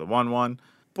except for the 1/1.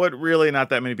 But really, not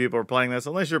that many people are playing this,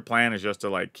 unless your plan is just to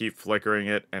like keep flickering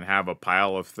it and have a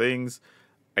pile of things.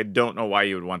 I don't know why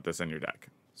you would want this in your deck.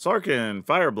 Sarkhan,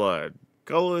 Fireblood,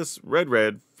 colorless,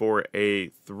 red for a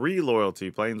 3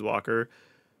 loyalty planeswalker.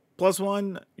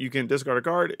 +1, you can discard a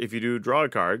card. If you do, draw a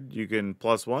card. You can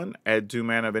 +1, add 2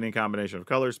 mana of any combination of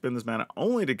colors. Spend this mana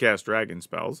only to cast dragon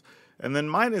spells. And then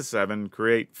 -7,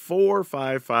 create 4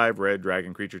 5/5 red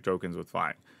dragon creature tokens with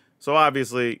flying. So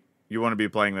obviously, you want to be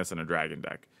playing this in a dragon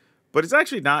deck. But it's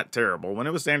actually not terrible. When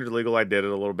it was standard legal, I did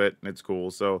it a little bit, and it's cool.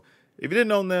 So if you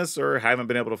didn't own this or haven't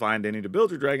been able to find any to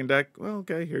build your dragon deck, well,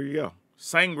 okay, here you go.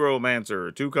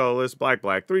 Sangromancer, 2 colorless, black,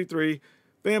 3/3.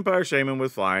 Vampire Shaman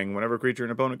with flying. Whenever a creature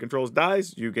an opponent controls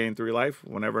dies, you gain 3 life.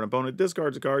 Whenever an opponent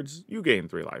discards cards, you gain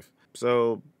 3 life.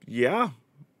 So, yeah,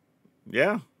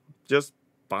 just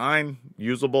fine,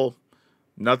 usable,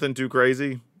 nothing too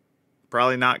crazy.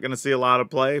 Probably not going to see a lot of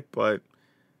play, but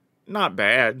not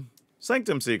bad.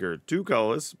 Sanctum Seeker, 2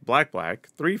 colorless, black,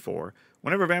 3/4.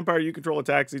 Whenever a vampire you control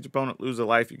attacks each opponent, lose a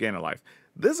life, you gain a life.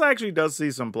 This actually does see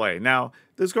some play. Now,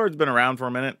 this card's been around for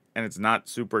a minute, and it's not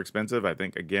super expensive. I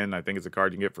think it's a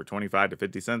card you can get for 25 to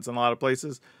 50 cents in a lot of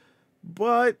places.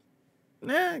 But,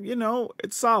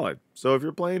 it's solid. So if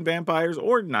you're playing vampires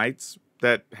or knights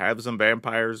that have some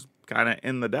vampires kind of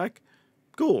in the deck,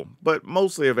 cool. But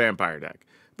mostly a vampire deck.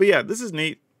 But yeah, this is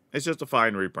neat. It's just a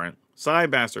fine reprint.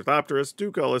 Master Thopterus,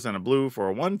 2 colorless and a blue for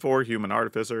a 1/4 human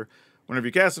artificer. Whenever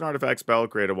you cast an artifact spell,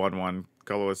 create a 1/1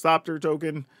 colorless Thopter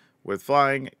token. With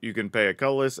flying, you can pay a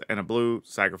colorless and a blue,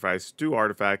 sacrifice 2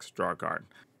 artifacts, draw a card.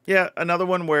 Yeah, another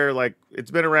one where, like, it's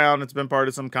been around, it's been part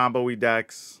of some combo-y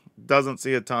decks, doesn't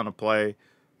see a ton of play,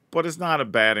 but it's not a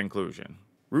bad inclusion.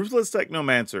 Ruthless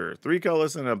Technomancer, 3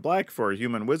 colorless and a black for a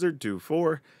human wizard,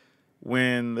 2/4.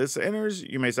 When this enters,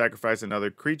 you may sacrifice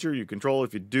another creature you control.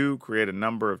 If you do, create a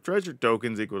number of treasure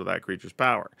tokens equal to that creature's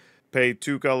power. Pay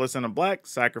 2 colorless and a black,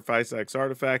 sacrifice X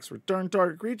artifacts, return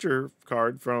target creature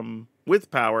card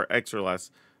with power X or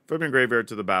less from your graveyard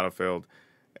to the battlefield,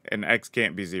 and X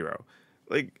can't be 0.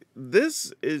 Like,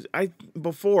 this is,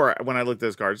 before when I looked at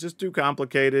this card, it's just too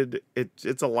complicated.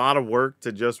 It's a lot of work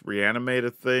to just reanimate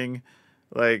a thing.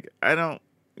 Like, I don't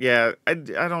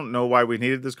know why we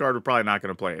needed this card. We're probably not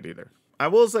going to play it either. I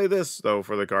will say this, though,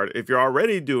 for the card. If you're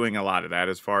already doing a lot of that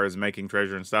as far as making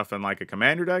treasure and stuff in like a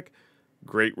commander deck,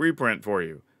 great reprint for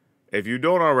you. If you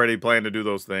don't already plan to do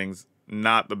those things,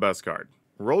 not the best card.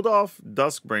 Rodolph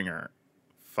Duskbringer,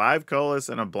 5 colorless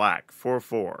and a black,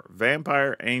 4/4.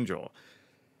 Vampire Angel.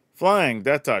 Flying,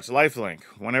 death touch, lifelink.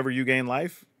 Whenever you gain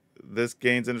life, this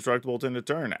gains indestructible to end a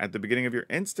turn. At the beginning of your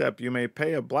end step, you may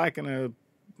pay a black and a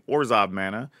Orzhov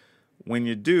mana. When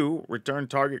you do, return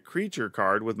target creature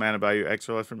card with mana value X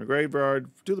or less from the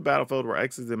graveyard to the battlefield, where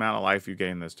X is the amount of life you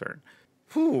gain this turn.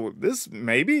 Whew, this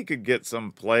maybe could get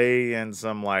some play in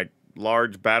some like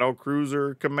large battle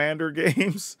cruiser commander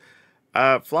games.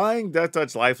 Flying, death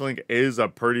touch, lifelink is a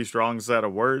pretty strong set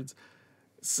of words.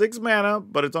 6 mana,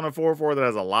 but it's on a 4/4 that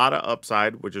has a lot of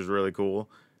upside, which is really cool.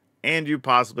 And you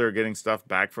possibly are getting stuff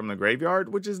back from the graveyard,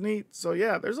 which is neat. So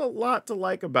yeah, there's a lot to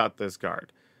like about this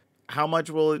card. How much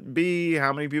will it be?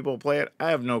 How many people play it? I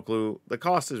have no clue. The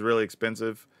cost is really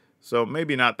expensive, so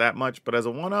maybe not that much, but as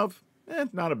a one-of,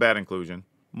 not a bad inclusion.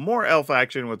 More elf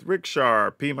action with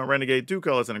Rickshar, Pima Renegade, 2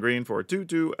 colors and a green for a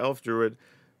 2/2 elf druid.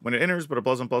 When it enters, put a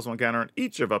 +1/+1 counter on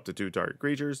each of up to 2 target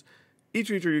creatures. Each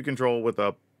creature you control with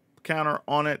a counter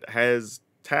on it has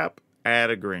tap, add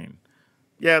a green.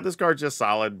 Yeah, this card's just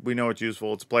solid. We know it's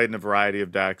useful. It's played in a variety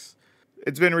of decks.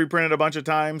 It's been reprinted a bunch of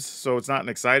times, so it's not an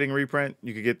exciting reprint.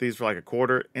 You could get these for like a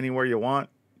quarter anywhere you want,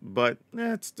 but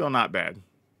it's still not bad.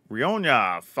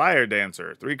 Rionya, Fire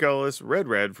Dancer, 3 colorless,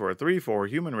 red for a 3/4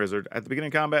 human wizard. At the beginning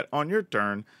of combat on your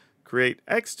turn, create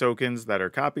X tokens that are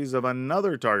copies of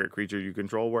another target creature you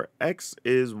control, where X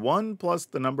is 1 plus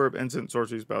the number of instant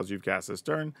sorcery spells you've cast this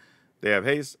turn. They have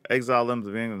haste. Exile them at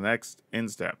the beginning of the next end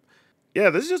step.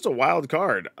 Yeah, this is just a wild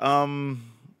card.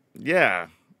 Yeah.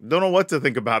 Don't know what to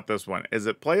think about this one. Is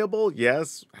it playable?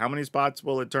 Yes. How many spots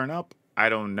will it turn up? I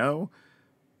don't know.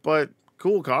 But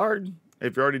cool card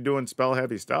if you're already doing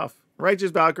spell-heavy stuff. Righteous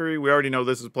Valkyrie, we already know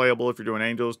this is playable if you're doing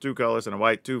angels. 2 colors and a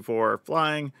white, 2/4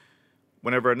 flying.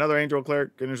 Whenever another angel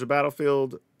cleric enters the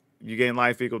battlefield, you gain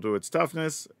life equal to its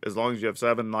toughness. As long as you have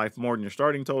 7 life more than your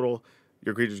starting total,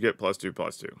 your creatures get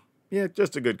 +2/+2. Yeah,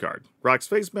 just a good card. Rock's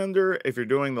Facebender, if you're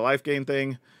doing the life gain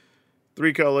thing.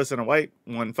 3 colorless and a white,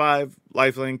 1/5,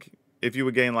 lifelink. If you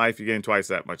would gain life, you gain twice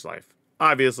that much life.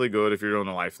 Obviously good if you're doing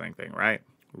the lifelink thing, right?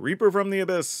 Reaper from the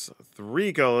Abyss,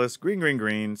 3 colorless, green, green,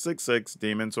 green, 6/6,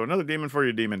 demon. So another demon for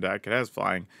your demon deck. It has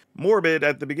flying. Morbid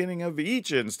at the beginning of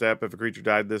each end step. If a creature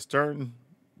died this turn,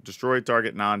 destroy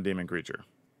target non-demon creature.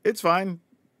 It's fine.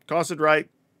 Costed right.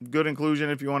 Good inclusion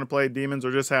if you want to play demons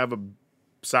or just have a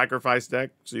sacrifice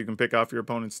deck so you can pick off your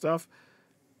opponent's stuff.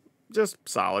 Just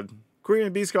solid.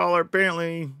 Korean Beast Caller,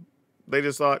 apparently they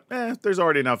just thought, there's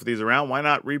already enough of these around. Why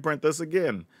not reprint this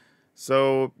again?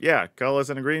 So, yeah, colorless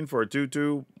and a green for a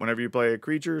 2/2. Whenever you play a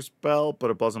creature spell,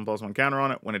 put a +1/+1 counter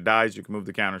on it. When it dies, you can move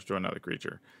the counters to another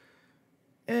creature.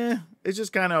 It's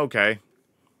just kind of okay.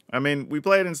 I mean, we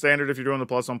play it in standard if you're doing the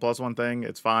 +1/+1 thing.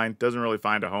 It's fine. Doesn't really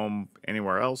find a home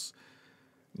anywhere else.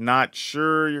 Not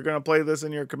sure you're going to play this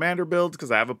in your commander builds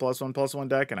because I have a +1/+1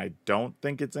 deck and I don't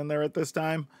think it's in there at this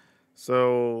time.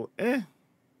 So,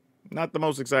 not the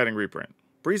most exciting reprint.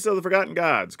 Priest of the Forgotten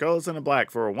Gods, colorless and a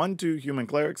black for a 1/2 human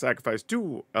cleric, sacrifice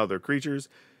 2 other creatures.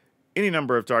 Any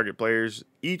number of target players,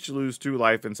 each lose 2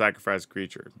 life and sacrifice a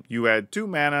creature. You add 2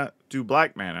 mana, 2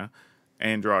 black mana,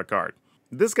 and draw a card.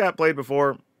 This got played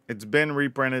before. It's been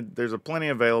reprinted. There's a plenty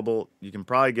available. You can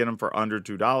probably get them for under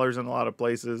 $2 in a lot of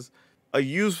places. A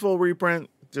useful reprint,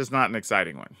 just not an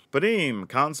exciting one. Padim,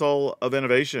 Console of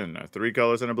Innovation, 3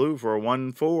 colors and a blue for a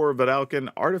 1/4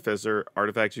 Vidalcan Artificer.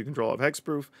 Artifacts you control have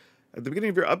hexproof. At the beginning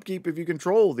of your upkeep, if you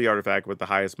control the artifact with the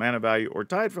highest mana value or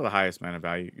tied for the highest mana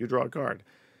value, you draw a card.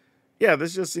 Yeah,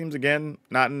 this just seems, again,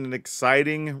 not an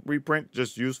exciting reprint,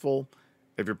 just useful.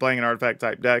 If you're playing an artifact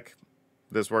type deck,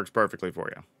 this works perfectly for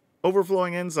you.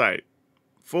 Overflowing Insight,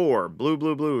 4, blue,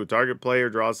 blue, blue, target player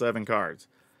draws 7 cards.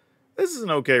 This is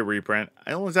an okay reprint.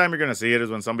 The only time you're going to see it is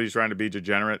when somebody's trying to be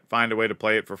degenerate, find a way to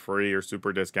play it for free or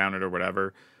super discounted or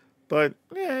whatever. But,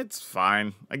 it's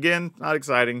fine. Again, not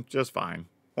exciting, just fine.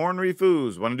 Ornery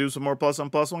Foos, want to do some more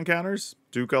 +1/+1 counters?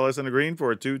 2 colors and a green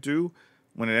for a 2/2.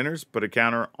 When it enters, put a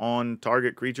counter on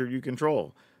target creature you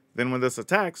control. Then when this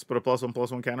attacks, put a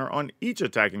 +1/+1 counter on each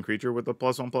attacking creature with a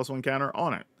 +1/+1 counter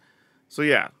on it. So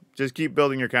yeah, just keep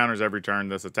building your counters every turn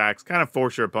this attacks. Kind of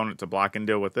force your opponent to block and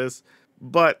deal with this.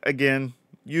 But again,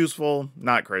 useful,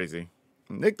 not crazy.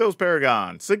 Nykthos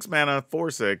Paragon, 6 mana,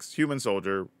 4/6, human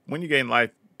soldier. When you gain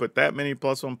life, put that many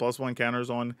 +1/+1 counters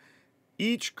on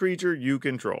each creature you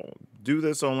control. Do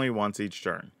this only once each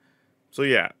turn. So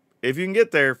yeah, if you can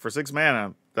get there for 6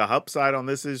 mana, the upside on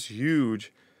this is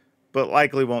huge, but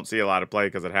likely won't see a lot of play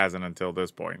because it hasn't until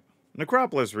this point.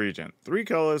 Necropolis Regent, 3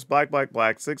 colors, black, black,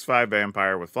 black, 6/5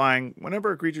 vampire with flying.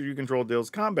 Whenever a creature you control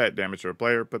deals combat damage to a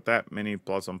player, put that many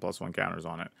 +1/+1 counters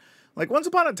on it. Like, once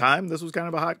upon a time, this was kind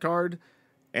of a hot card,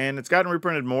 and it's gotten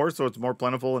reprinted more, so it's more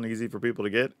plentiful and easy for people to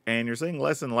get, and you're seeing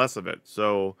less and less of it.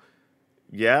 So,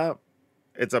 yeah,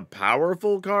 it's a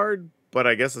powerful card, but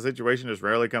I guess the situation just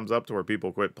rarely comes up to where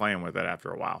people quit playing with it after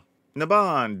a while.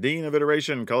 Naban, Dean of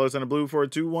Iteration, colors and a blue for a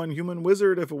 2/1 human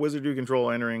wizard. If a wizard you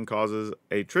control entering causes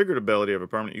a triggered ability of a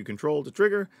permanent you control to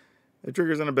trigger, it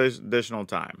triggers an additional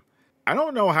time. I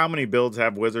don't know how many builds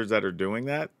have wizards that are doing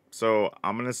that, so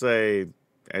I'm going to say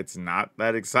it's not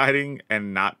that exciting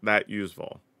and not that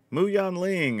useful. Mu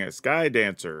Yanling, Sky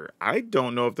Dancer. I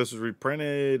don't know if this was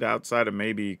reprinted outside of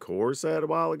maybe Core Set a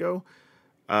while ago.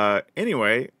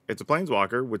 Anyway, it's a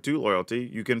planeswalker with 2 loyalty.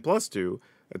 You can +2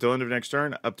 until end of next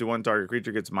turn. Up to 1 target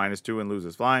creature gets -2 and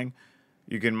loses flying.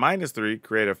 You can -3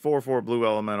 create a 4/4 blue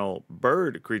elemental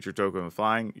bird creature token with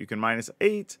flying. You can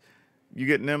 -8. You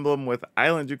get an emblem with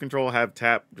islands you control have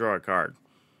tap, draw a card.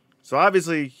 So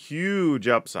obviously huge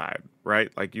upside,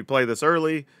 right? Like, you play this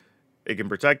early, it can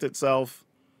protect itself,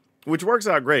 which works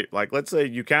out great. Like, let's say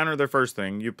you counter their first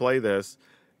thing, you play this,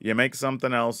 you make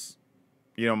something else,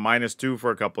 -2 for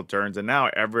a couple turns, and now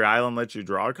every island lets you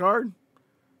draw a card?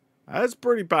 That's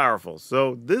pretty powerful.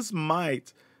 So this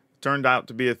might turn out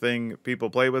to be a thing people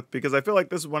play with, because I feel like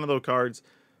this is one of those cards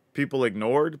people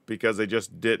ignored because they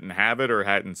just didn't have it or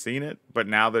hadn't seen it. But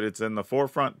now that it's in the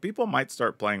forefront, people might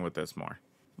start playing with this more.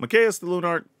 Machias the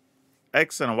Lunart,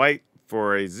 X and a white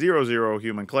for a 0/0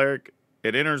 human cleric.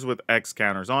 It enters with X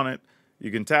counters on it.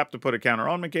 You can tap to put a counter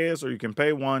on Machias, or you can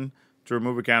pay 1 to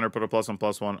remove a counter, put a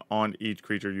 +1/+1 on each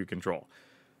creature you control.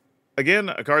 Again,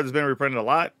 a card that's been reprinted a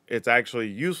lot. It's actually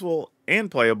useful and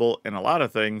playable in a lot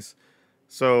of things.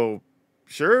 So,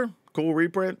 sure, cool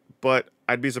reprint, but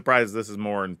I'd be surprised this is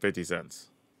more than 50 cents.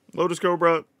 Lotus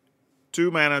Cobra,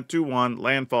 2 mana, 2/1,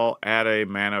 landfall, add a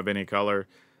mana of any color.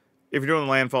 If you're doing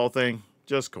the landfall thing,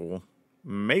 just cool.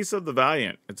 Mace of the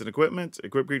Valiant. It's an equipment.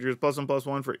 Equip creatures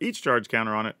 +1/+1 for each charge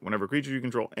counter on it. Whenever a creature you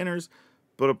control enters,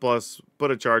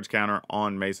 put a charge counter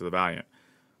on Mace of the Valiant.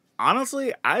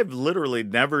 Honestly, I've literally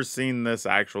never seen this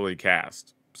actually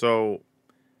cast. So,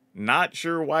 not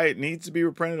sure why it needs to be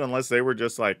reprinted unless they were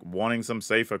just like wanting some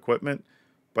safe equipment.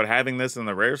 But having this in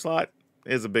the rare slot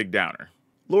is a big downer.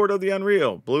 Lord of the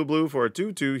Unreal, blue for a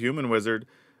 2/2 human wizard.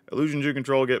 Illusions you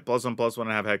control get +1/+1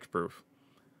 and have hexproof.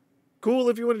 Cool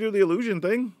if you want to do the illusion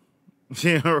thing.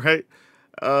 Yeah, right?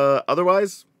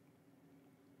 Otherwise,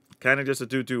 kind of just a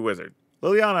 2/2 wizard.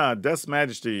 Liliana, Death's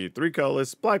Majesty, 3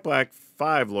 colorless, black,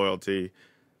 5 loyalty.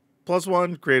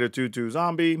 +1, create a 2/2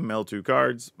 zombie, mill 2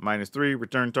 cards. -3,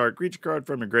 return target creature card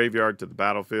from your graveyard to the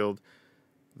battlefield.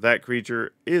 That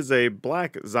creature is a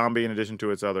black zombie in addition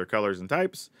to its other colors and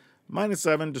types.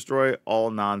 -7, destroy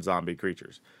all non-zombie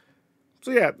creatures.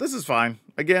 So yeah, this is fine.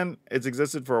 Again, it's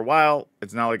existed for a while.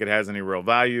 It's not like it has any real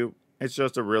value. It's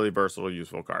just a really versatile,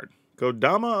 useful card.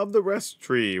 Kodama of the Rest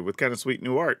Tree with kind of sweet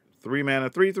new art. 3 mana,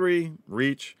 3/3,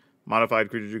 reach. Modified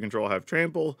creatures you control have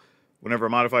trample. Whenever a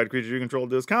modified creature you control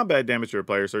does combat damage to your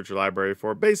player, search your library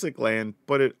for a basic land,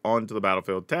 put it onto the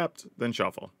battlefield tapped, then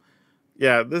shuffle.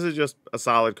 Yeah, this is just a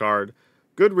solid card.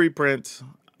 Good reprint.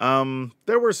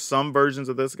 There were some versions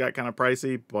of this that got kind of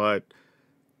pricey, but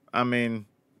I mean,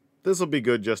 this will be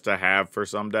good just to have for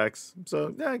some decks.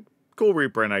 So, yeah, cool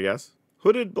reprint, I guess.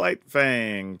 Hooded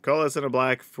Blightfang. Colorless and a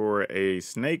black for a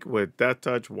snake with Death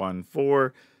Touch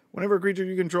 1/4. Whenever a creature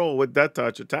you control with Death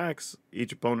Touch attacks,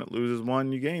 each opponent loses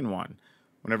 1, you gain 1.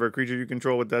 Whenever a creature you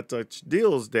control with Death Touch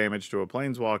deals damage to a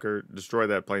planeswalker, destroy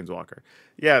that planeswalker.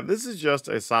 Yeah, this is just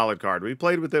a solid card. We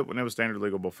played with it when it was standard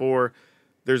legal before.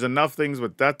 There's enough things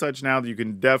with Death Touch now that you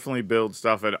can definitely build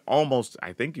stuff at almost,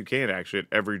 I think you can actually, at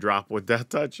every drop with Death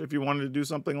Touch if you wanted to do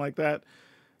something like that.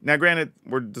 Now, granted,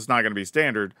 we're just not going to be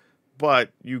standard,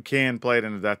 but you can play it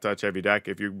in a Death Touch heavy deck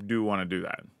if you do want to do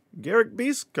that. Garrett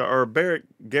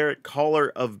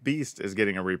Caller of Beast is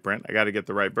getting a reprint. I got to get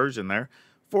the right version there.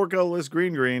 4 colorless,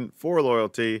 green, 4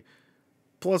 loyalty.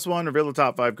 +1, reveal the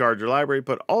top 5 cards of your library.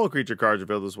 Put all creature cards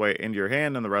revealed this way into your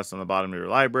hand and the rest on the bottom of your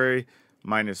library.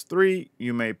 -3,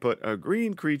 you may put a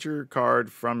green creature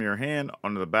card from your hand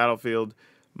onto the battlefield.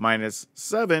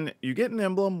 -7, you get an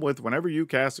emblem with whenever you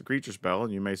cast a creature spell,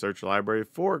 and you may search your library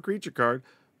for a creature card,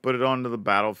 put it onto the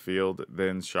battlefield,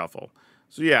 then shuffle.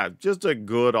 So yeah, just a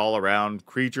good all-around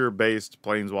creature-based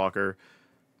planeswalker.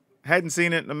 Hadn't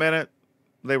seen it in a minute.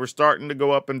 They were starting to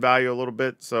go up in value a little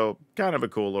bit, so kind of a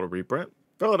cool little reprint.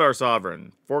 Felidar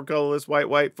Sovereign. 4 colorless,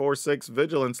 white, 4/6,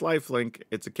 vigilance, lifelink.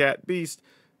 It's a cat beast.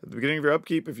 At the beginning of your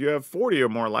upkeep, if you have 40 or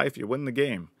more life, you win the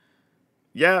game.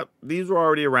 Yeah, these were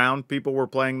already around. People were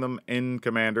playing them in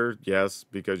Commander, yes,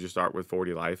 because you start with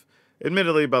 40 life.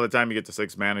 Admittedly, by the time you get to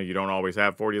 6 mana, you don't always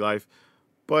have 40 life.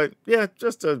 But yeah,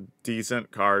 just a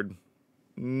decent card.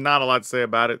 Not a lot to say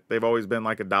about it. They've always been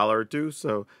like $1 or $2,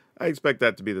 so I expect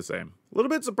that to be the same. A little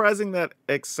bit surprising that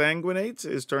Exsanguinate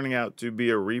is turning out to be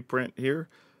a reprint here.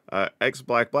 X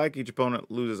black, each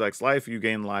opponent loses X life, you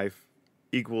gain life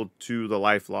equal to the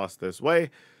life lost this way.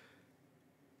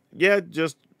 Yeah,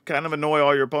 just kind of annoy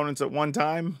all your opponents at one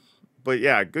time. But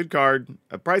yeah, good card.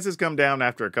 Prices come down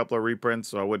after a couple of reprints,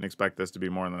 so I wouldn't expect this to be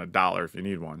more than $1 if you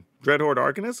need one. Dreadhorde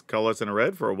Arcanist, colorless and a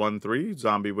red for a 1/3,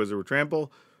 zombie wizard with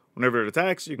trample. Whenever it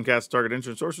attacks, you can cast a target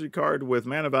instant sorcery card with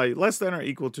mana value less than or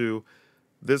equal to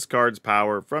this card's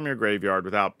power from your graveyard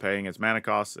without paying its mana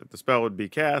cost. If the spell would be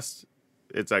cast,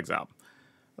 it's exiled.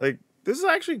 Like, this is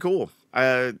actually cool.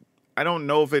 I don't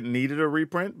know if it needed a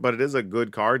reprint, but it is a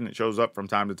good card, and it shows up from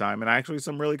time to time in actually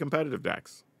some really competitive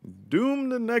decks.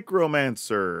 Doomed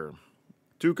Necromancer.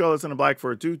 2 colors and a black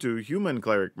for a 2/2, human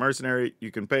cleric mercenary. You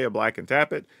can pay a black and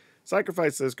tap it.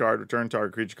 Sacrifice this card, return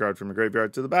target creature card from your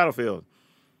graveyard to the battlefield.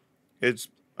 It's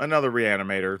another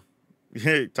reanimator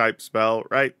type spell,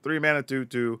 right? 3 mana,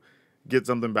 2/2, get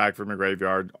something back from your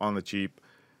graveyard on the cheap.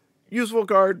 Useful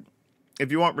card.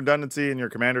 If you want redundancy in your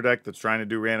commander deck that's trying to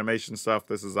do reanimation stuff,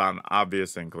 this is an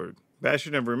obvious include.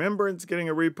 Bastion of Remembrance getting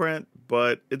a reprint,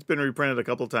 but it's been reprinted a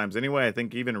couple times anyway. I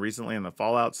think even recently in the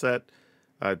Fallout set.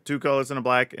 2 colors and a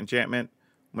black enchantment.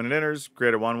 When it enters,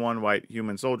 create a 1/1 white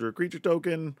human soldier creature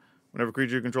token. Whenever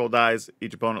creature you control dies,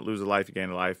 each opponent loses a life, you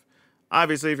gain a life.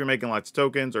 Obviously, if you're making lots of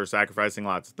tokens or sacrificing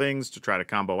lots of things to try to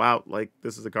combo out, like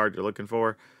this is the card you're looking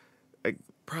for, it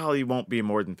probably won't be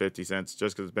more than 50 cents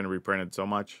just because it's been reprinted so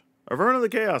much. Averna the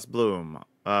Chaos Bloom.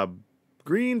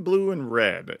 Green, blue, and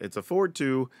red. It's a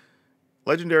 4/2.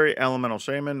 Legendary Elemental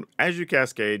Shaman. As you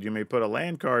cascade, you may put a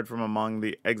land card from among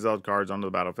the exiled cards onto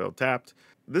the battlefield tapped.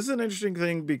 This is an interesting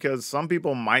thing because some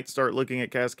people might start looking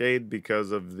at Cascade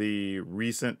because of the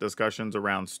recent discussions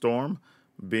around Storm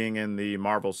being in the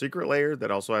Marvel Secret Lair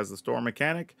that also has the Storm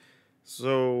mechanic.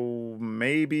 So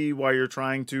maybe while you're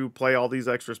trying to play all these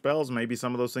extra spells, maybe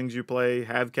some of those things you play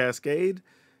have Cascade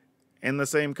in the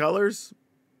same colors.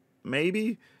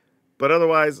 Maybe. But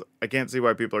otherwise, I can't see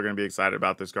why people are going to be excited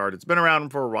about this card. It's been around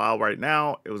for a while right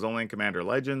now. It was only in Commander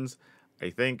Legends,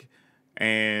 I think.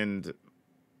 And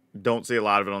don't see a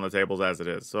lot of it on the tables as it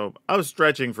is. So I was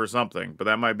stretching for something, but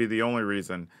that might be the only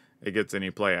reason it gets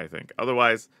any play, I think.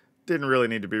 Otherwise, didn't really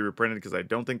need to be reprinted because I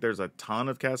don't think there's a ton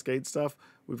of Cascade stuff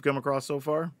we've come across so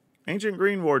far. Ancient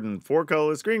Green Warden, 4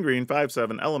 colorless, green,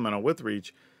 5/7, elemental with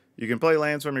reach. You can play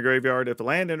lands from your graveyard. If the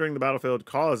land entering the battlefield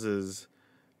causes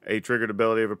a triggered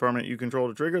ability of a permanent you control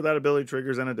to trigger, that ability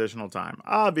triggers an additional time.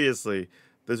 Obviously,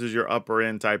 this is your upper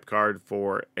end type card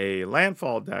for a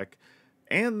landfall deck.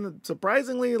 And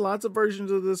surprisingly, lots of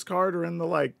versions of this card are in the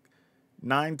like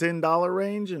 $9-10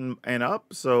 range and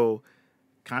up. So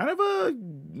kind of a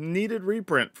needed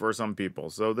reprint for some people.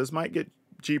 So this might get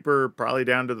cheaper, probably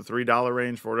down to the $3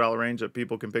 range, $4 range that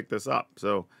people can pick this up.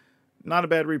 So not a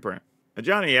bad reprint.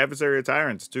 Ajani, Adversary of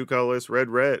Tyrants, 2 colorless, red,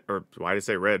 or why did I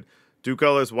say red? 2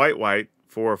 colorless, white,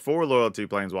 for 4 loyalty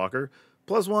planeswalker.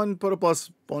 +1, put a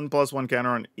 +1/+1 counter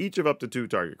on each of up to 2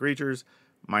 target creatures.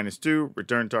 -2,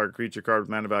 return target creature card with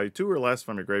mana value 2 or less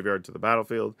from your graveyard to the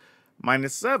battlefield.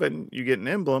 -7, you get an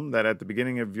emblem that at the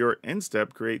beginning of your end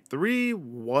step, create 3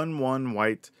 1/1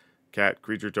 white cat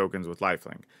creature tokens with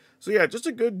lifelink. So yeah, just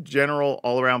a good general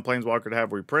all-around planeswalker to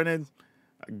have reprinted.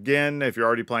 Again, if you're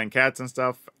already playing cats and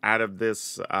stuff, out of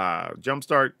this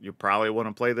Jumpstart, you probably want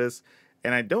to play this.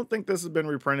 And I don't think this has been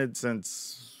reprinted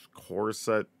since Core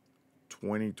Set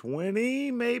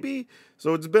 2020, maybe?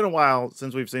 So it's been a while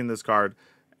since we've seen this card,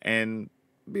 and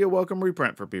be a welcome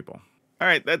reprint for people. All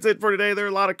right, that's it for today. There are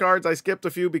a lot of cards. I skipped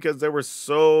a few because there were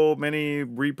so many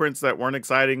reprints that weren't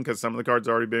exciting because some of the cards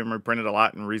already been reprinted a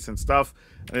lot in recent stuff.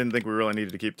 I didn't think we really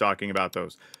needed to keep talking about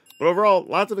those. But overall,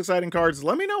 lots of exciting cards.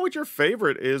 Let me know what your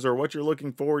favorite is or what you're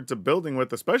looking forward to building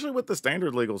with, especially with the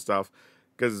standard legal stuff,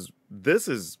 because this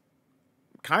is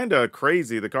kind of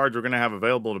crazy, the cards we're going to have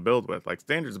available to build with. Like,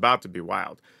 standard's about to be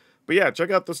wild. But yeah, check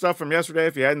out the stuff from yesterday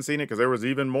if you hadn't seen it, because there was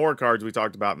even more cards we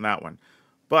talked about in that one.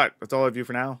 But that's all I have for you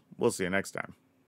for now. We'll see you next time.